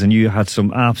prevalent it is, and you had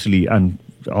some absolutely, and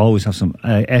always have some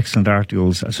excellent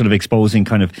articles sort of exposing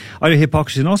kind of either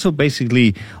hypocrisy and also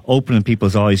basically opening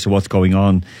people's eyes to what's going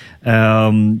on.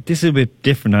 This is a bit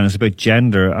different, and it's about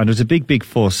gender, and there's a big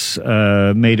fuss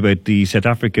made about the South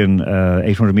African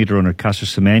 800 metre runner Caster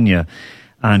Semenya,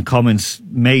 and comments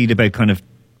made about kind of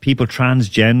people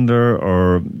transgender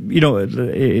or,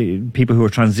 people who are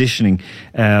transitioning,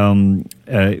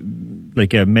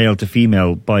 like a male to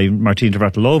female by Martina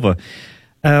Navratilova.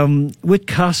 With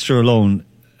Caster alone,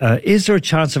 is there a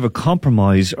chance of a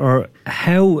compromise, or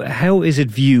how is it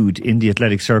viewed in the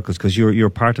athletic circles? Because you're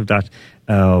part of that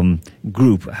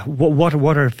group.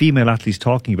 What are female athletes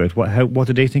talking about? What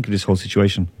do they think of this whole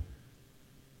situation?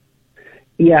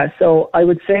 Yeah, so I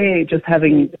would say, just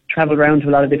having travelled around to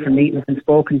a lot of different meetings and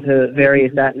spoken to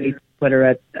various athletes, whether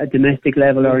at a domestic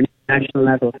level or an international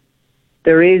level,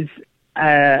 there is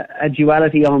a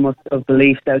duality almost of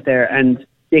beliefs out there, and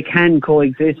they can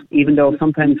coexist, even though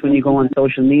sometimes when you go on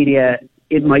social media,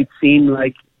 it might seem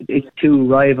like it's two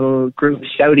rival groups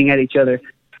shouting at each other.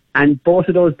 And both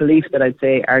of those beliefs that I'd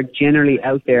say are generally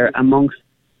out there amongst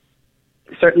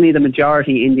certainly the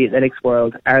majority in the athletics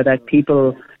world, are that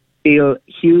people feel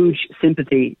huge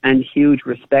sympathy and huge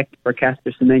respect for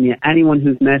Caster Semenya. Anyone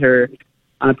who's met her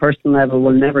on a personal level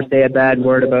will never say a bad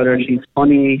word about her. She's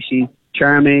funny, she's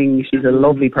charming, she's a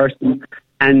lovely person,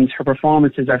 and her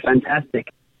performances are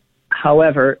fantastic.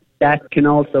 However, that can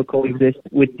also coexist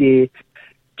with the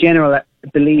general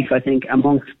belief, I think,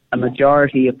 amongst a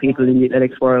majority of people in the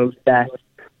athletics world, that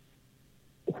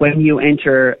when you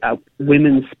enter a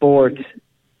women's sport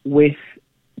with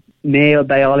male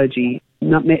biology,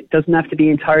 doesn't have to be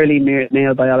entirely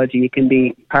male biology, it can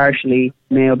be partially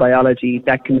male biology,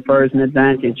 that confers an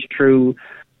advantage through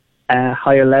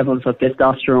higher levels of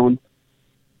testosterone,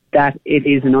 that it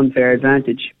is an unfair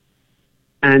advantage.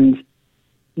 And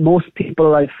most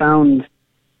people I've found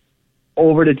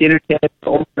over the dinner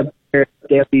table,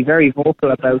 they'll be very vocal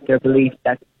about their belief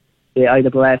that the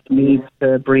IAAF needs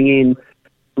to bring in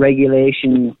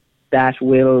regulation that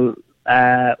will,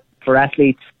 for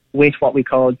athletes with what we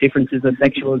call differences of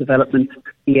sexual development,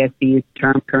 DSD is the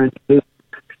term currently used,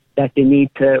 that they need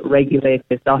to regulate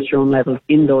testosterone levels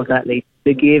in those athletes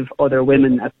to give other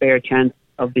women a fair chance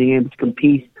of being able to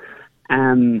compete.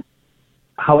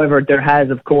 However, there has,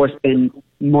 of course, been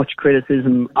much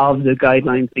criticism of the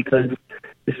guidelines because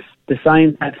the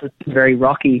science has been very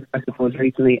rocky, I suppose,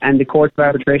 recently. And the Court of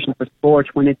Arbitration for Sport,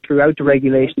 when it threw out the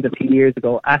regulations a few years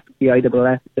ago, asked the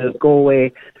IAAF to go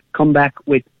away, come back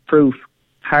with proof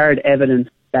hard evidence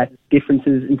that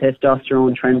differences in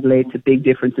testosterone translate to big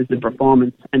differences in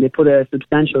performance, and they put a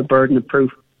substantial burden of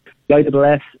proof. The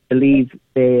IAAF believe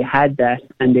they had that,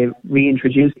 and they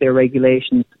reintroduced their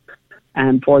regulations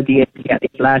for DSD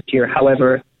athletes last year.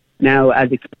 However, now, as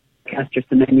Caster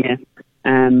Semenya,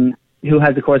 who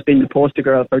has, of course, been the poster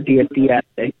girl for DSD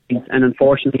athletes, and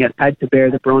unfortunately has had to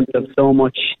bear the brunt of so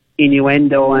much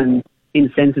innuendo and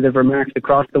insensitive remarks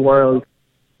across the world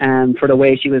for the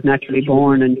way she was naturally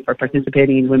born and for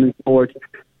participating in women's sport,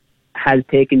 has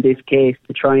taken this case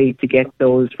to try to get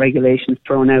those regulations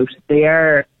thrown out. They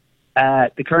are,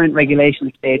 the current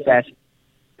regulations state that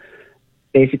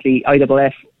basically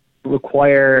IAAF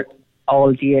require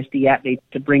all GSD athletes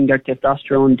to bring their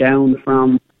testosterone down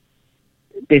from,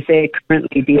 they say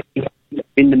currently DSD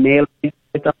in the male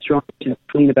testosterone, which is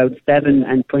between about 7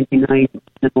 and 29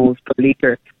 nanomoles per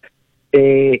litre.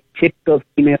 The typical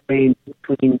female range is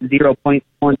between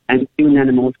 0.1 and 2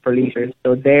 nanomoles per litre.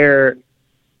 So their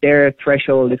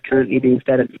threshold is currently being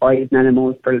set at 5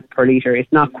 nanomoles per litre.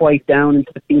 It's not quite down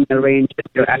into the female range that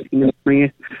they're asking them to bring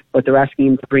it, but they're asking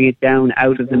them to bring it down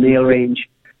out of the male range.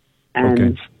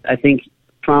 And I think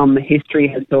from history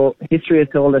has told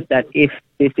us that if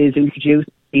this is introduced,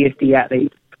 DSD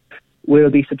athletes will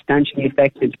be substantially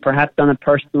affected, perhaps on a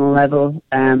personal level,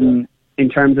 in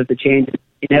terms of the changes,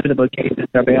 inevitable changes in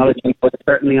their biology, but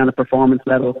certainly on a performance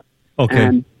level.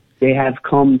 They have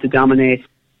come to dominate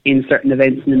in certain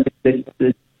events in the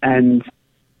business, and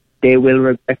they will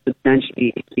regret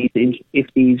substantially if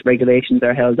these regulations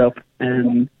are held up.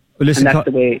 And that's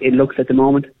the way it looks at the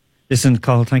moment. Listen,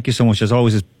 Cathal, thank you so much. As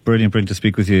always, it's brilliant to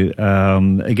speak with you.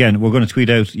 Again, we're going to tweet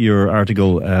out your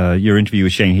article, your interview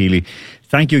with Shane Healy.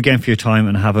 Thank you again for your time,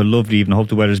 and have a lovely evening. I hope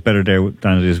the weather's better there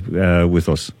than it is with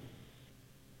us.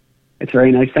 It's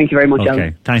very nice. Thank you very much,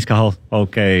 Alan. Thanks, Cathal.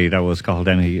 Okay, that was Cathal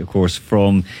Dennehy, of course,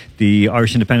 from the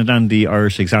Irish Independent and the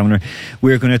Irish Examiner.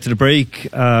 We're going to the break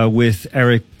with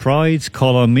Eric Pride's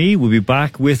Call on Me. We'll be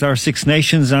back with our Six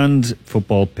Nations and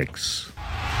football picks.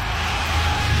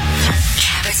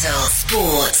 Capital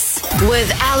Sports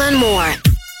with Alan Moore.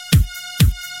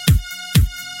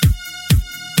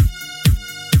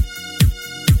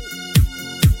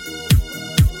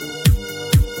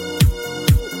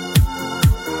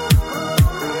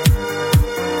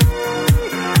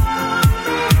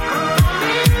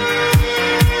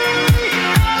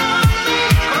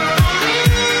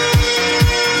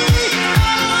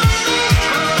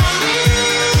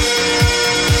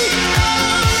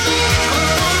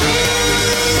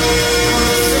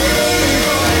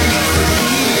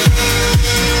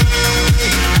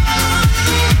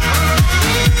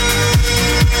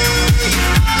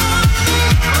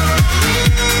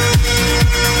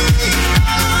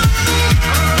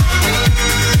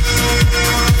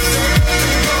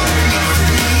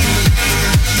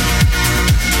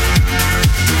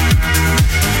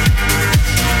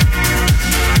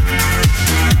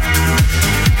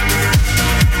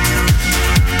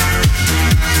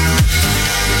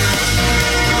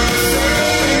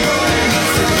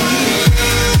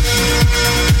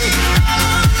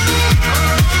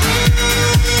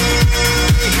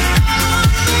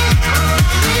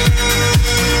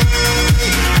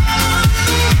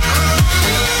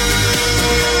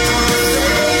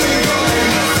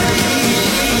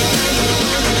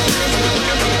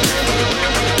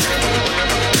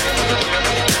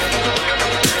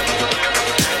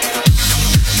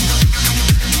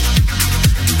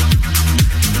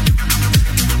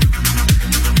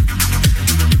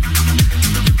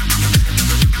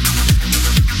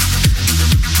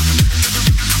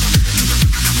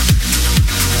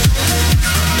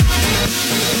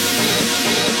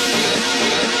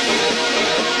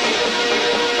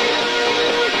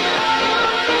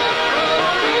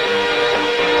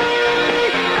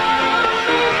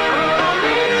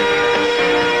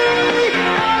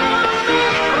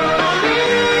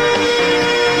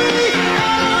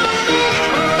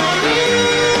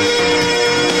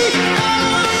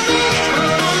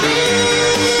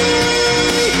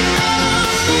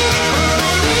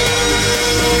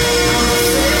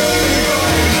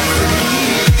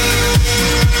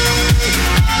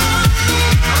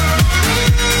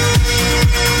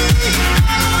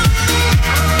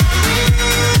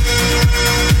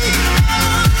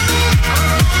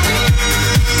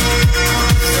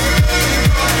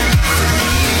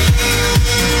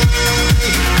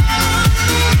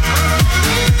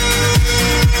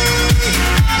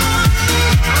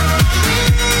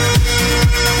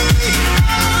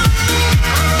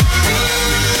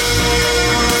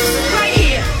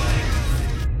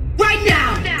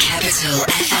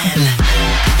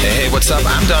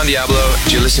 Don Diablo,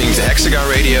 and you're listening to Hexagon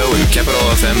Radio and Capital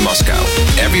FM Moscow.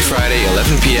 Every Friday,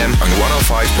 11 p.m. on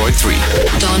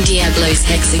 105.3. Don Diablo's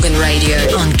Hexagon Radio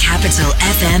on Capital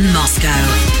FM Moscow.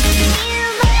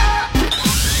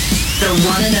 The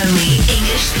one and only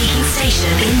English-speaking station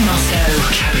in Moscow.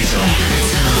 Capital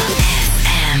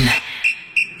FM.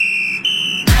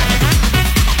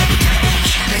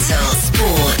 Capital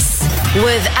Sports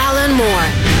with Alan Moore.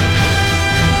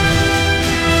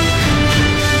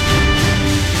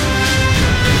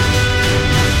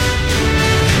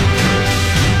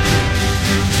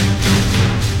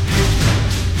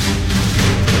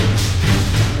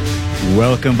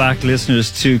 Welcome back,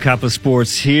 listeners, to Capital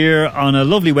Sports here on a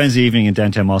lovely Wednesday evening in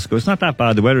downtown Moscow. It's not that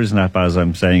bad. The weather isn't that bad, as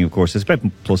I'm saying, of course. It's about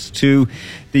 +2.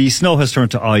 The snow has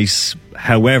turned to ice.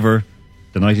 However,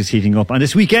 the night is heating up, and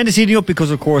this weekend is heating up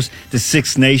because, of course, the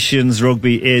Six Nations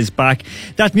rugby is back.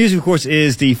 That music, of course,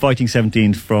 is the Fighting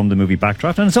 17 from the movie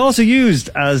Backdraft, and it's also used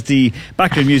as the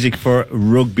background music for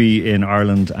rugby in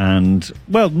Ireland and,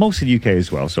 well, most of the UK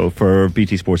as well, so for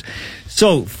BT Sports.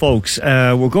 So, folks,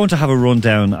 we're going to have a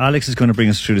rundown. Alex is going to bring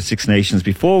us through the Six Nations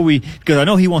because I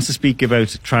know he wants to speak about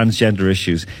transgender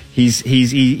issues.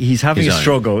 He's having a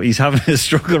struggle. He's having a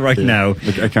struggle right now.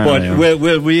 But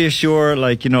we'll reassure,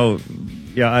 he'll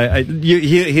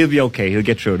be okay. He'll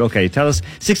get through it. Okay, tell us,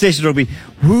 Six Nations Rugby,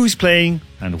 who's playing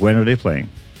and when are they playing?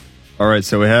 All right,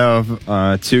 so we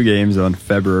have 2 games on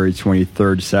February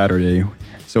 23rd, Saturday.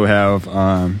 So we have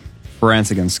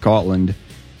France against Scotland,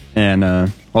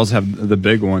 and also have the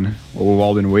big one, what we've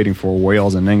all been waiting for,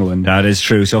 Wales and England. That is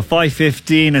true. So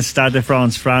 5:15 at Stade de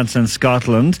France, France and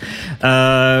Scotland.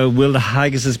 Will the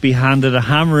Haggises be handed a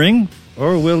hammering?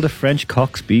 Or will the French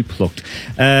cocks be plucked?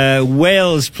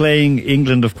 Wales playing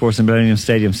England, of course, in Millennium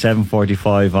Stadium,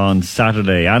 7:45 on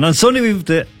Saturday. And on Sunday, we've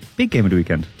the big game of the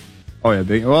weekend. Oh, yeah,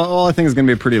 big. Well, I think it's going to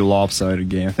be a pretty lopsided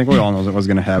game. I think we all know what's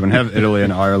going to happen. Have Italy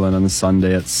and Ireland on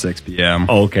Sunday at 6 p.m.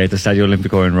 Okay, at the Stadio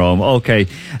Olimpico in Rome. Okay.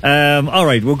 All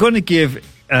right, we're going to give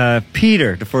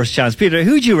Peter the first chance. Peter,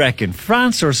 who do you reckon,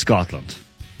 France or Scotland?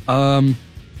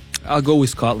 I'll go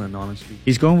with Scotland, honestly.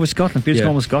 He's going with Scotland. Peter's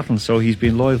going with Scotland, so he's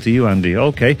been loyal to you, Andy.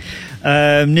 Okay.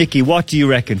 Nikki, what do you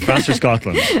reckon, France or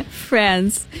Scotland?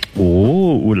 France.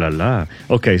 Oh, ooh la la.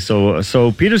 Okay,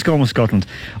 so Peter's going with Scotland.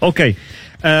 Okay.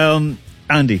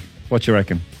 Andy, what do you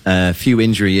reckon? A few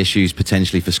injury issues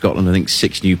potentially for Scotland. I think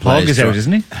 6 new players. Hogg is out,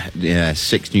 isn't he? Yeah,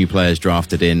 6 new players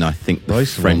drafted in. I think the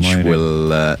French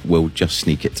will just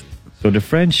sneak it. So the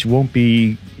French won't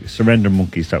be surrender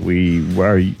monkeys that we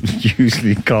were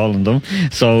usually calling them.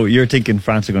 So you're thinking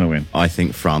France are going to win? I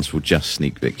think France will just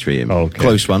sneak victory in. Okay.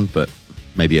 Close one, but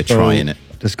maybe a try in it.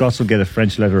 The Scots will get a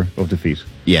French letter of defeat?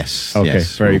 Yes. Okay,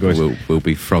 yes. very good. We'll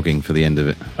be frogging for the end of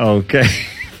it. Okay.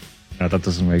 No, that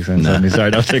doesn't make sense. No. Sorry,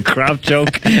 that's a crap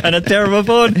joke and a terrible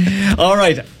pun. All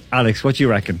right, Alex, what do you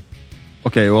reckon?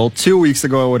 Okay, well, 2 weeks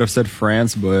ago I would have said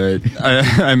France, but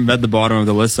I'm at the bottom of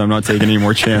the list, so I'm not taking any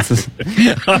more chances.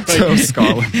 So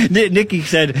Scotland. Nikki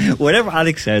said, whatever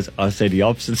Alex says, I'll say the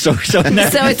opposite. So now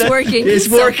so it's working. It's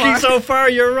working so far.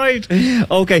 You're right.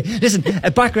 Okay, listen.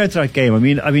 Background to that game. I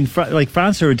mean,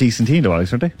 France are a decent team, though,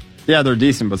 Alex, aren't they? Yeah, they're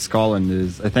decent, but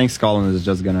I think Scotland is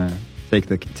just gonna take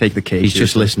the cake. He's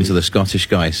just listened to the Scottish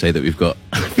guy say that we've got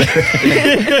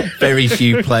very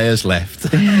few players left.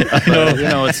 I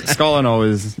know, it's Scotland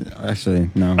always. Actually,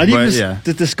 no. I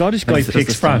think the Scottish guy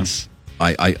picks France.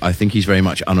 I think he's very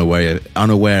much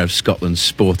unaware of Scotland's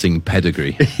sporting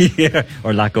pedigree. Yeah,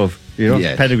 or lack of,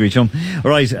 pedigree, chum.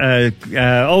 Right,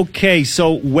 okay,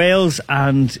 so Wales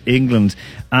and England.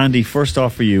 Andy, first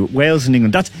off for you, Wales and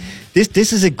England.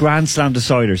 This is a Grand Slam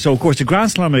decider. So, of course, the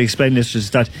Grand Slam, I explain this,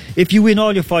 is that if you win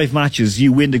all your 5 matches,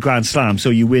 you win the Grand Slam. So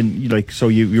you win,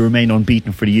 you remain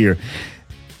unbeaten for the year.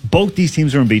 Both these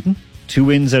teams are unbeaten. 2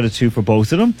 wins out of 2 for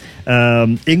both of them.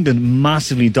 England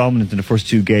massively dominant in the first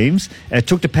 2 games.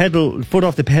 Took the foot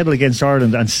off the pedal against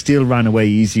Ireland and still ran away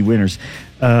easy winners.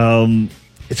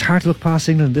 It's hard to look past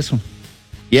England in this one.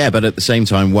 Yeah, but at the same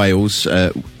time, Wales,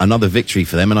 another victory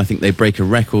for them, and I think they break a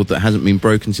record that hasn't been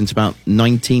broken since about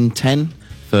 1910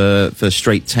 for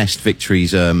straight test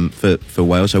victories for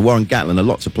Wales. So Warren Gatland, a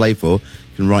lot to play for,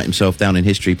 can write himself down in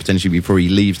history potentially before he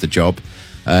leaves the job.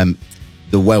 The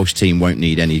Welsh team won't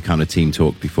need any kind of team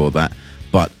talk before that,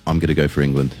 but I'm going to go for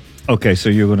England. Okay, so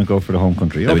you're going to go for the home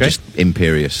country. They were just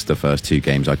imperious the first 2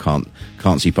 games. I can't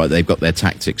see. They've got their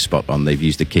tactics spot on. They've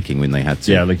used the kicking when they had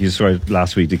to. Yeah, like you saw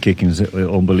last week, the kicking is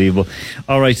unbelievable.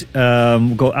 All right,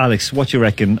 go Alex. What do you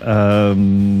reckon?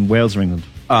 Wales or England?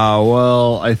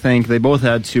 Well, I think they both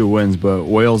had 2 wins, but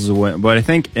Wales' win. But I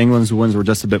think England's wins were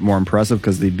just a bit more impressive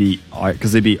because they beat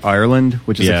Ireland,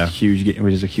 which is a huge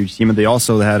team, and they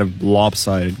also had a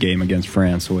lopsided game against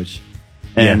France,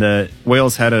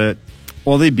 Wales had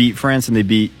they beat France and they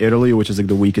beat Italy, which is like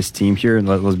the weakest team here.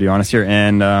 Let's be honest here,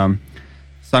 and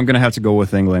so I'm going to have to go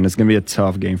with England. It's going to be a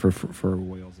tough game for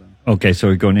Wales. Okay, so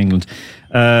we're going England.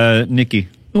 Nikki.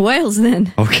 Wales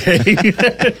then. Okay.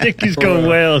 Nikki's going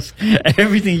Wales.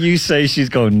 Everything you say, she's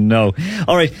going no.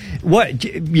 All right. What?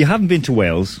 You haven't been to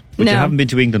Wales, but you haven't been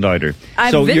to England either.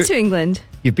 I've been to England.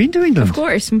 You've been to England? Of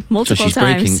course, multiple so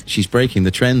times. She's breaking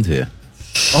the trend here.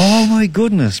 Oh my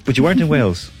goodness. But you weren't in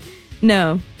Wales?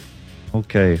 No.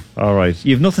 Okay. All right.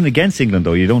 You have nothing against England,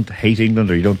 though? You don't hate England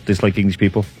or you don't dislike English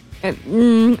people?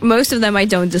 Most of them I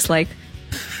don't dislike.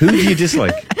 Who do you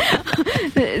dislike?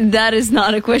 That is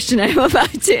not a question I'm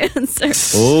about to answer.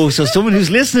 Oh, so someone who's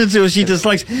listening to us, she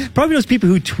dislikes. Probably those people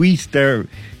who tweet their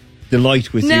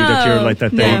delight with you that you're like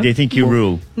that. They think you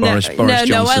rule. Boris Johnson.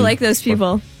 No, I like those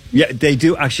people. Yeah, they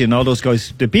do actually, and all those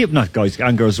guys, the people, not guys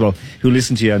and girls as well, who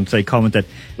listen to you and say comment that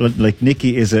like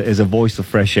Nikki is a voice of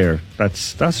fresh air.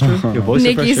 That's true. Your voice of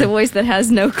fresh Nikki's air. a voice that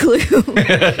has no clue.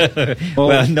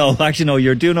 Well, no, actually, no.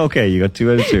 You're doing okay. You got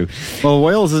 2 out of 2. Well,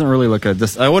 Wales isn't really like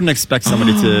I wouldn't expect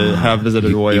somebody to have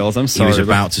visited Wales. I'm sorry. He was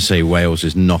about to say Wales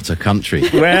is not a country.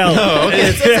 Well, no, okay,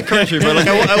 it's a country, but like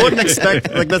I wouldn't expect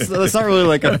that's not really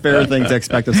like a fair thing to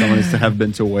expect of someone to have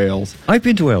been to Wales. I've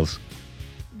been to Wales.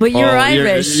 But you're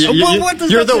Irish.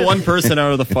 You're the one person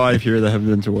out of the 5 here that have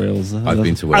been to Wales. I've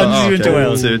been to Wales. I've been to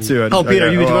Wales. Too. Oh, Peter,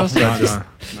 have you been to Wales? No. Have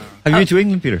you been to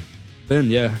England, Peter? Been,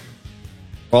 yeah.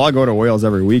 Well, I go to Wales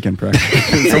every weekend,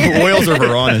 practically. So Wales or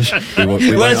Voronezh.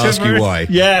 We won't ask you why.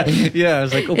 Yeah.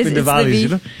 It's like up in the valleys, you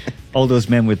know? All those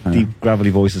men with deep, gravelly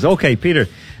voices. Okay, Peter,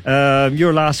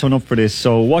 your last one up for this.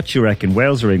 So what you reckon,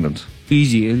 Wales or England?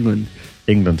 Easy, England.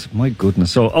 England. My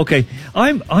goodness. So, okay,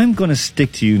 I'm going to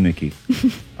stick to you, Nikki.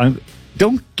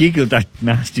 Don't giggle that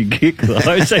nasty giggle.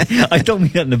 I don't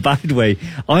mean that in a bad way.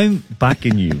 I'm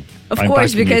backing you. Of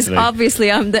course, because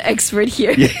obviously I'm the expert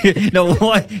here. Yeah. No,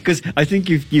 why? Because I think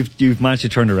you've managed to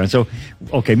turn it around. So,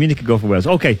 okay, me and Nikki go for Wales.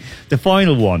 Okay, the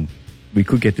final one. We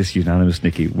could get this unanimous,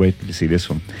 Nikki. Wait to see this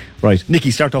one. Right,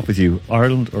 Nikki, start off with you.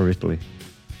 Ireland or Italy?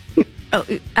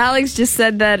 Alex just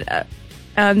said that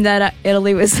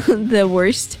Italy was the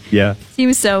worst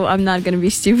team, so I'm not going to be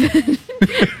stupid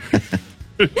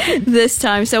this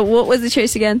time. So what was the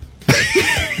choice again?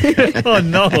 Oh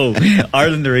no,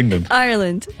 Ireland or England?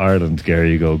 Ireland. There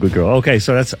you go, good girl. Okay,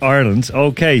 so that's Ireland.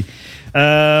 Okay,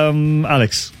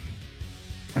 Alex.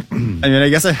 I mean, I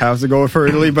guess I have to go for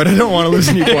Italy, but I don't want to lose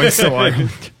any points, so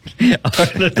Ireland.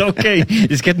 Okay,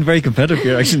 it's getting very competitive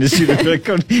here. Actually,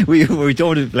 we don't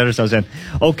want to let ourselves in.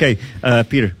 Okay,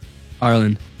 Peter.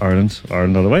 Ireland all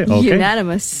the way. Okay,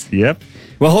 unanimous. Yep.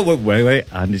 Well, wait.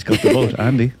 Andy's got the vote.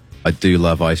 Andy. I do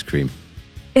love ice cream.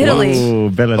 Italy. Oh,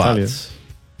 Bella Italia.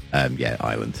 Yeah,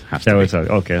 Ireland has to be.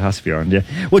 Okay, it has to be Ireland, yeah.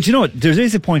 Well, do you know what? There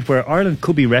is a point where Ireland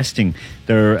could be resting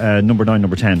their number 9,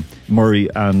 number 10, Murray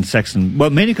and Sexton.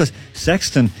 Well, mainly because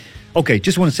Sexton... Okay,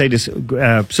 just want to say this.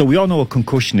 So we all know what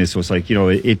concussion is. So it's like,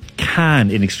 it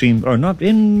can, in extreme, or not,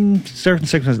 in certain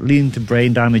circumstances, lead to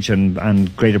brain damage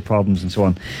and greater problems and so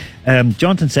on.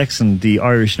 Jonathan Sexton, the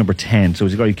Irish number 10, so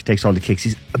he's a guy who takes all the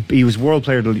kicks. He was World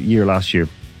Player of the Year last year.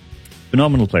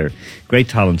 Phenomenal player. Great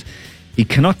talent. He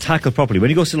cannot tackle properly. When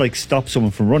he goes to stop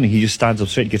someone from running, he just stands up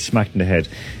straight and gets smacked in the head.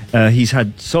 He's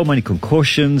had so many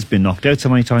concussions, been knocked out so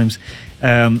many times,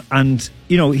 and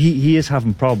he is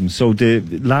having problems. So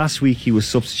last week he was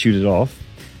substituted off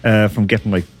from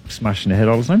getting smashed in the head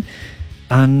all the time,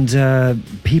 and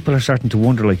people are starting to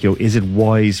wonder is it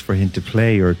wise for him to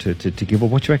play or to give up?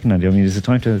 What do you reckon, Andy? I mean, is it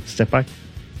time to step back?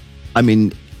 I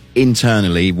mean,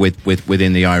 internally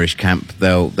within the Irish camp,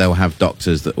 they'll have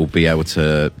doctors that will be able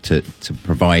to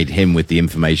provide him with the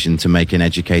information to make an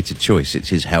educated choice. It's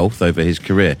his health over his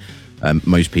career.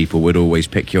 Most people would always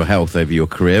pick your health over your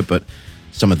career, but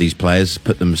some of these players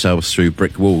put themselves through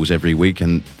brick walls every week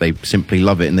and they simply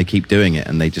love it and they keep doing it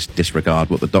and they just disregard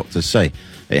what the doctors say.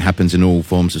 It happens in all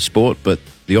forms of sport, but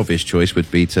the obvious choice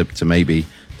would be to maybe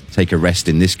take a rest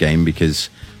in this game, because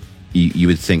you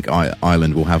would think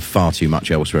Ireland will have far too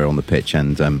much elsewhere on the pitch,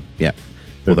 and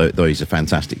although he's a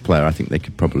fantastic player, I think they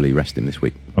could probably rest him this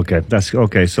week. Okay, that's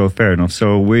okay. So fair enough.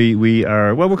 So we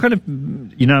are we're kind of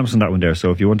unanimous on that one there.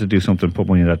 So if you want to do something, put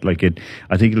money in that.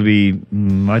 I think it'll be.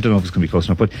 I don't know if it's going to be close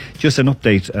enough, but just an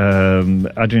update.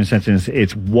 Adrian sent in.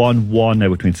 It's 1-1 now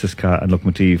between CSKA and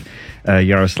Lokomotiv.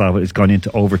 Yaroslava has gone into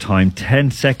overtime.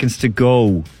 10 seconds to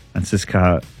go, and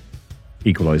CSKA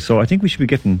equalise. So I think we should be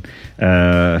getting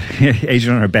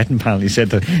Adrian on our betting panel. He said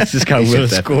that Siscow will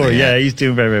score. Yeah, he's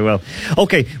doing very, very well.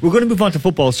 Okay, we're going to move on to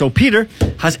football. So Peter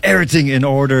has everything in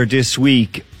order this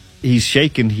week. He's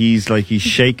shaking. He's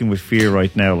shaking with fear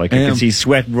right now. Like I can see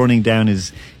sweat running down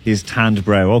his tanned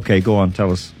brow. Okay, go on,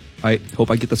 tell us. I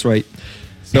hope I get this right.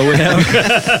 So we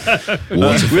have.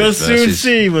 We'll soon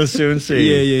see.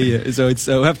 Yeah.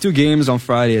 So we have two games on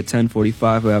Friday at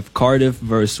 10:45. We have Cardiff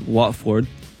versus Watford.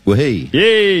 Well, hey.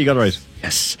 Yay, you got it right.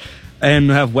 Yes. And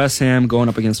we have West Ham going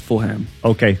up against Fulham.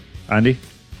 Okay, Andy.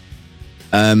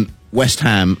 West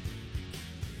Ham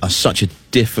are such a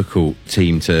difficult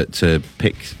team to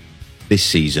pick this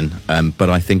season, but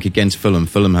I think against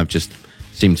Fulham have just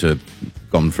seemed to have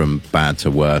gone from bad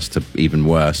to worse to even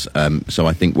worse. So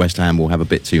I think West Ham will have a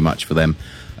bit too much for them.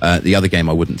 The other game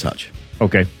I wouldn't touch.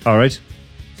 Okay, all right.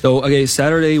 So,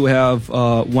 Saturday we have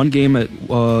one game at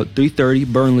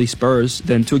 3:30, Burnley Spurs,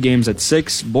 then two games at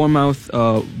 6, Bournemouth,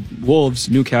 Wolves,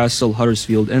 Newcastle,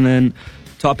 Huddersfield, and then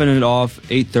topping it off,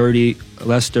 8:30,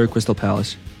 Leicester, Crystal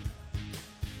Palace.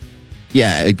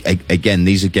 Yeah, again,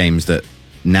 these are games that,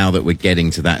 now that we're getting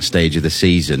to that stage of the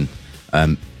season,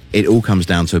 it all comes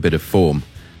down to a bit of form.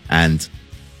 And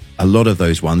a lot of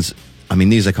those ones, I mean,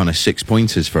 these are kind of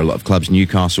 6-pointers for a lot of clubs.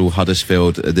 Newcastle,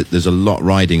 Huddersfield, there's a lot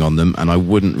riding on them, and I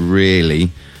wouldn't really,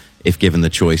 if given the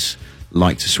choice,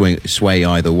 like to sway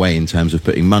either way in terms of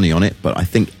putting money on it. But I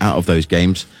think out of those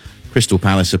games, Crystal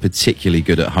Palace are particularly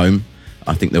good at home.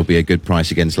 I think there'll be a good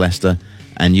price against Leicester,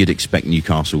 and you'd expect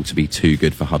Newcastle to be too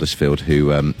good for Huddersfield, who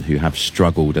have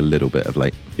struggled a little bit of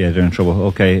late. Yeah, they're in trouble.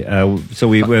 Okay, so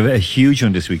we have a huge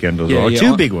one this weekend as well.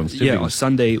 Two big ones. On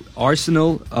Sunday,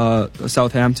 Arsenal,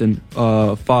 Southampton,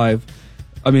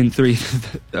 3.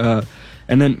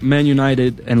 And then Man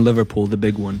United and Liverpool, the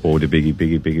big one. Oh, the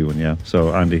biggie one, yeah.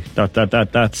 So, Andy,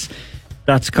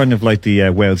 that's kind of like the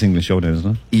Wales-England showdown,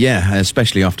 isn't it? Yeah,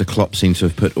 especially after Klopp seemed to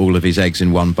have put all of his eggs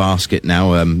in one basket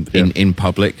now in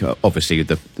public. Obviously,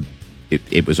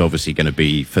 it was obviously going to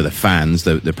be for the fans,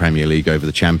 the Premier League over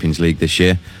the Champions League this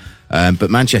year. But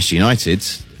Manchester United,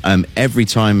 every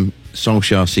time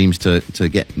Solskjaer seems to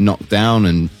get knocked down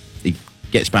and he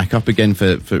gets back up again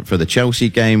for the Chelsea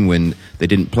game when they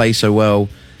didn't play so well,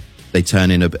 they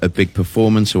turn in a big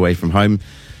performance away from home.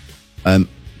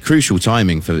 Crucial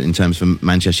timing in terms for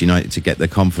Manchester United to get their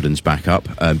confidence back up,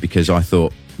 because I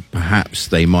thought perhaps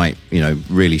they might,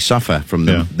 really suffer from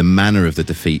the manner of the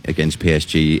defeat against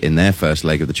PSG in their first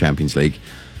leg of the Champions League.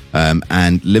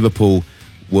 And Liverpool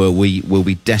will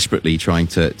be desperately trying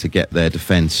to get their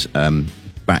defence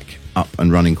back up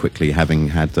and running quickly, having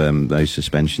had those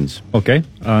suspensions. Okay,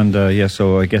 and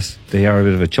so I guess they are a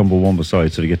bit of a chumble one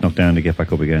beside, so they get knocked down, they get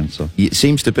back up again. So it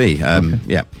seems to be,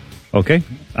 yeah. Okay,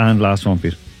 and last one,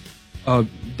 Pete.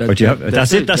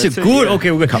 That's it. Good. Yeah.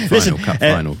 Okay, we're Cup final.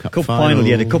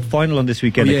 Yeah, the cup final on this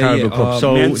weekend, the Carabao Cup.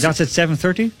 So that's at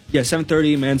 7:30. Yeah,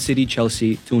 7:30. Man City,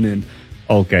 Chelsea. Tune in.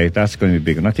 Okay, that's going to be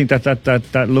big, and I think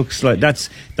that looks like that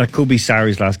could be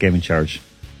Sarri's last game in charge.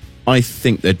 I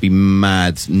think they'd be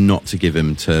mad not to give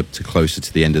him to closer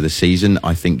to the end of the season.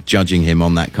 I think judging him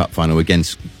on that cup final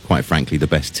against, quite frankly, the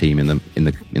best team in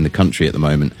the country at the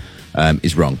moment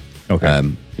is wrong. Okay.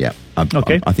 I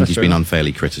think he's been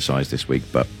unfairly criticised this week,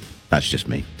 but that's just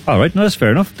me. All right, no, that's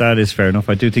fair enough. That is fair enough.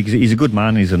 I do think he's a good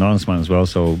man. He's an honest man as well.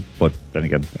 So, but then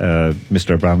again,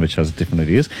 Mr. Abramovich has different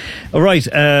ideas. All right,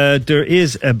 there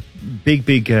is a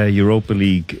big Europa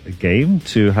League game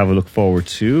to have a look forward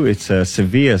to. It's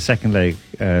Sevilla, second leg,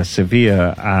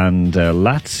 Sevilla and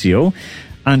Lazio.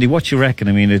 Andy, what you reckon?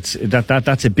 I mean, it's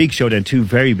that's a big showdown. Two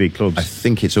very big clubs. I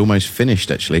think it's almost finished.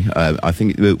 Actually, I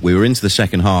think we were into the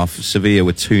second half. Sevilla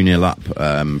were 2-0 up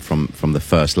from the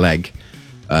first leg,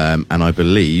 and I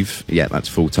believe, that's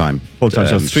full time. So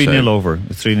 3-0 over.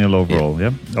 It's 3-0 overall.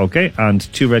 Yeah. Okay, and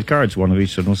 2 red cards, one of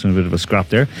each. So there's a bit of a scrap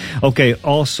there. Okay.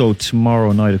 Also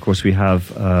tomorrow night, of course, we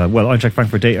have Eintracht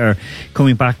Frankfurt. They are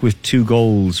coming back with 2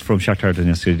 goals from Shakhtar Donetsk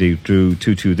yesterday. They drew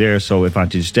 2-2 there, so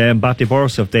advantage them. Bate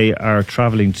Borisov, they are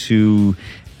travelling to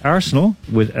Arsenal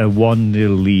with a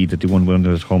 1-0 lead that they won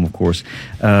 1-0 at home, of course.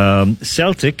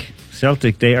 Celtic,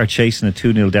 they are chasing a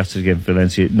 2-0 deficit against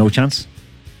Valencia. No chance.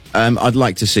 I'd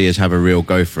like to see us have a real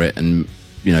go for it, and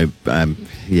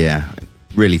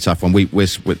really tough one.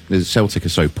 Celtic are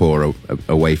so poor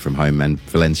away from home, and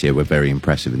Valencia were very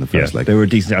impressive in the first leg. They were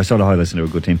decent. I saw the highlights and they were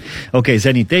a good team. Okay,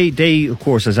 Zeni, they of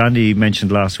course, as Andy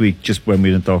mentioned last week, just when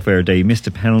we went off air, they missed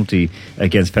a penalty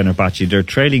against Fenerbahce. They're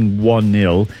trailing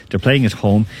 1-0. They're playing at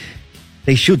home.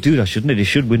 They should do that, shouldn't they? They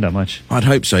should win that match. I'd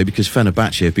hope so, because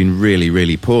Fenerbahce have been really,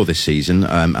 really poor this season,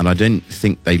 and I don't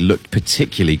think they looked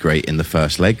particularly great in the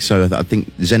first leg. So I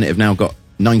think Zenit have now got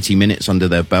 90 minutes under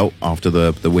their belt after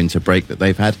the winter break that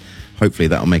they've had. Hopefully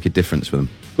that'll make a difference for them.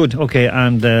 Good, okay,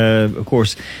 and of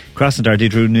course, Krasnodar, they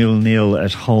drew 0-0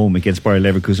 at home against Bayer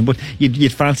Leverkusen, but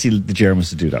you'd fancy the Germans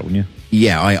to do that, wouldn't you?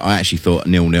 Yeah, I actually thought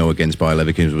 0-0 against Bayer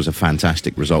Leverkusen was a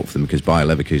fantastic result for them, because Bayer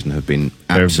Leverkusen have been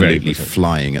absolutely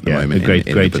flying at the moment in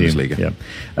the Bundesliga.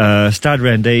 Yeah. Stade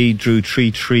Rennes, they drew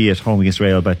 3-3 at home against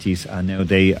Real Betis, and now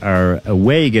they are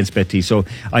away against Betis. So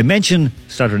I mention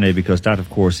Stade Rennes because that, of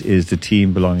course, is the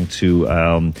team belonging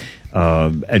to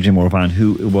Adrian Morvan,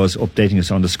 who was updating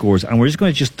us on the scores, and we're just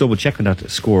going to just double check on that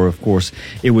score. Of course,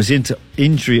 it was into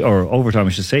injury or overtime, I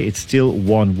should say. It's still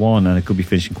 1-1, and it could be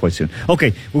finishing quite soon.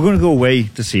 Okay, we're going to go away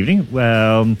this evening.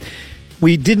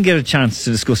 We didn't get a chance to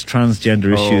discuss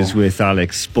transgender issues with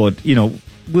Alex, but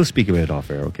we'll speak about it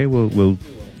off air. Okay, we'll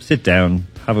sit down,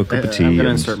 have a cup of tea. I'm going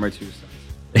to insert my 2 cents.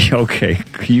 Okay,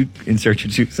 you insert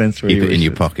your 2 cents where keep it in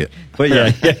your pocket. But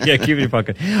yeah, keep it in your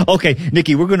pocket. Okay,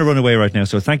 Nikki, we're going to run away right now,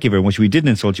 so thank you very much. We didn't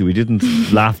insult you, we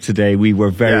didn't laugh today. We were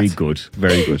very good,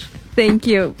 very good. Thank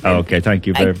you. Okay, thank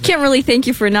you very much. I can't really thank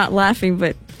you for not laughing,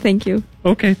 but thank you.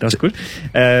 Okay, that's good.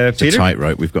 It's Peter? a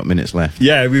tightrope. We've got minutes left.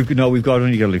 Yeah, we've only got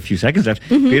a few seconds left.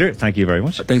 Mm-hmm. Peter, thank you very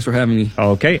much. Thanks for having me.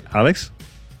 Okay, Alex.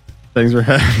 Thanks for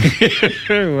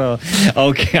having me. Well,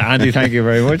 okay, Andy, thank you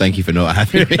very much. Thank you for not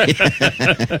having me.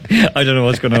 I don't know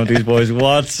what's going on with these boys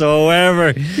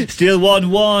whatsoever. Still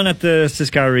 1-1 at the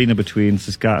Ciscar Arena between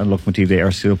Ciscar and Lokomotiv. They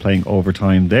are still playing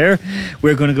overtime there.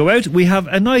 We're going to go out. We have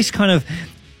a nice kind of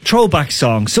throwback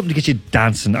song, something to get you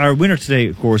dancing. Our winner today,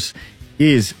 of course,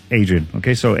 is Adrian.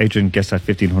 Okay, so Adrian gets that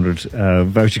 1,500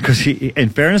 voucher because, in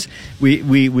fairness, we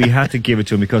had to give it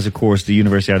to him because, of course, the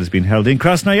Universiade has been held in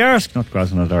Krasnoyarsk, not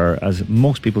Krasnodar, as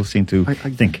most people seem to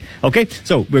think. Okay,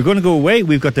 so we're going to go away.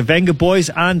 We've got the Venga boys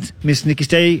and Miss Nikki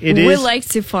Stay. We like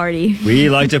to party. We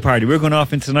like to party. We're going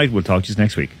off into tonight. We'll talk to you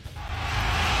next week.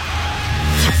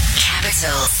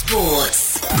 Capital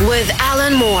Sports with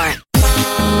Alan Moore.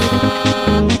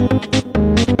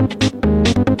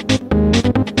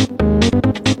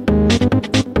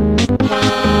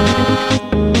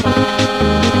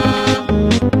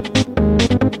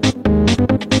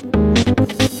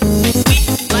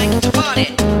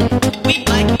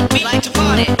 We like to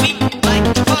party.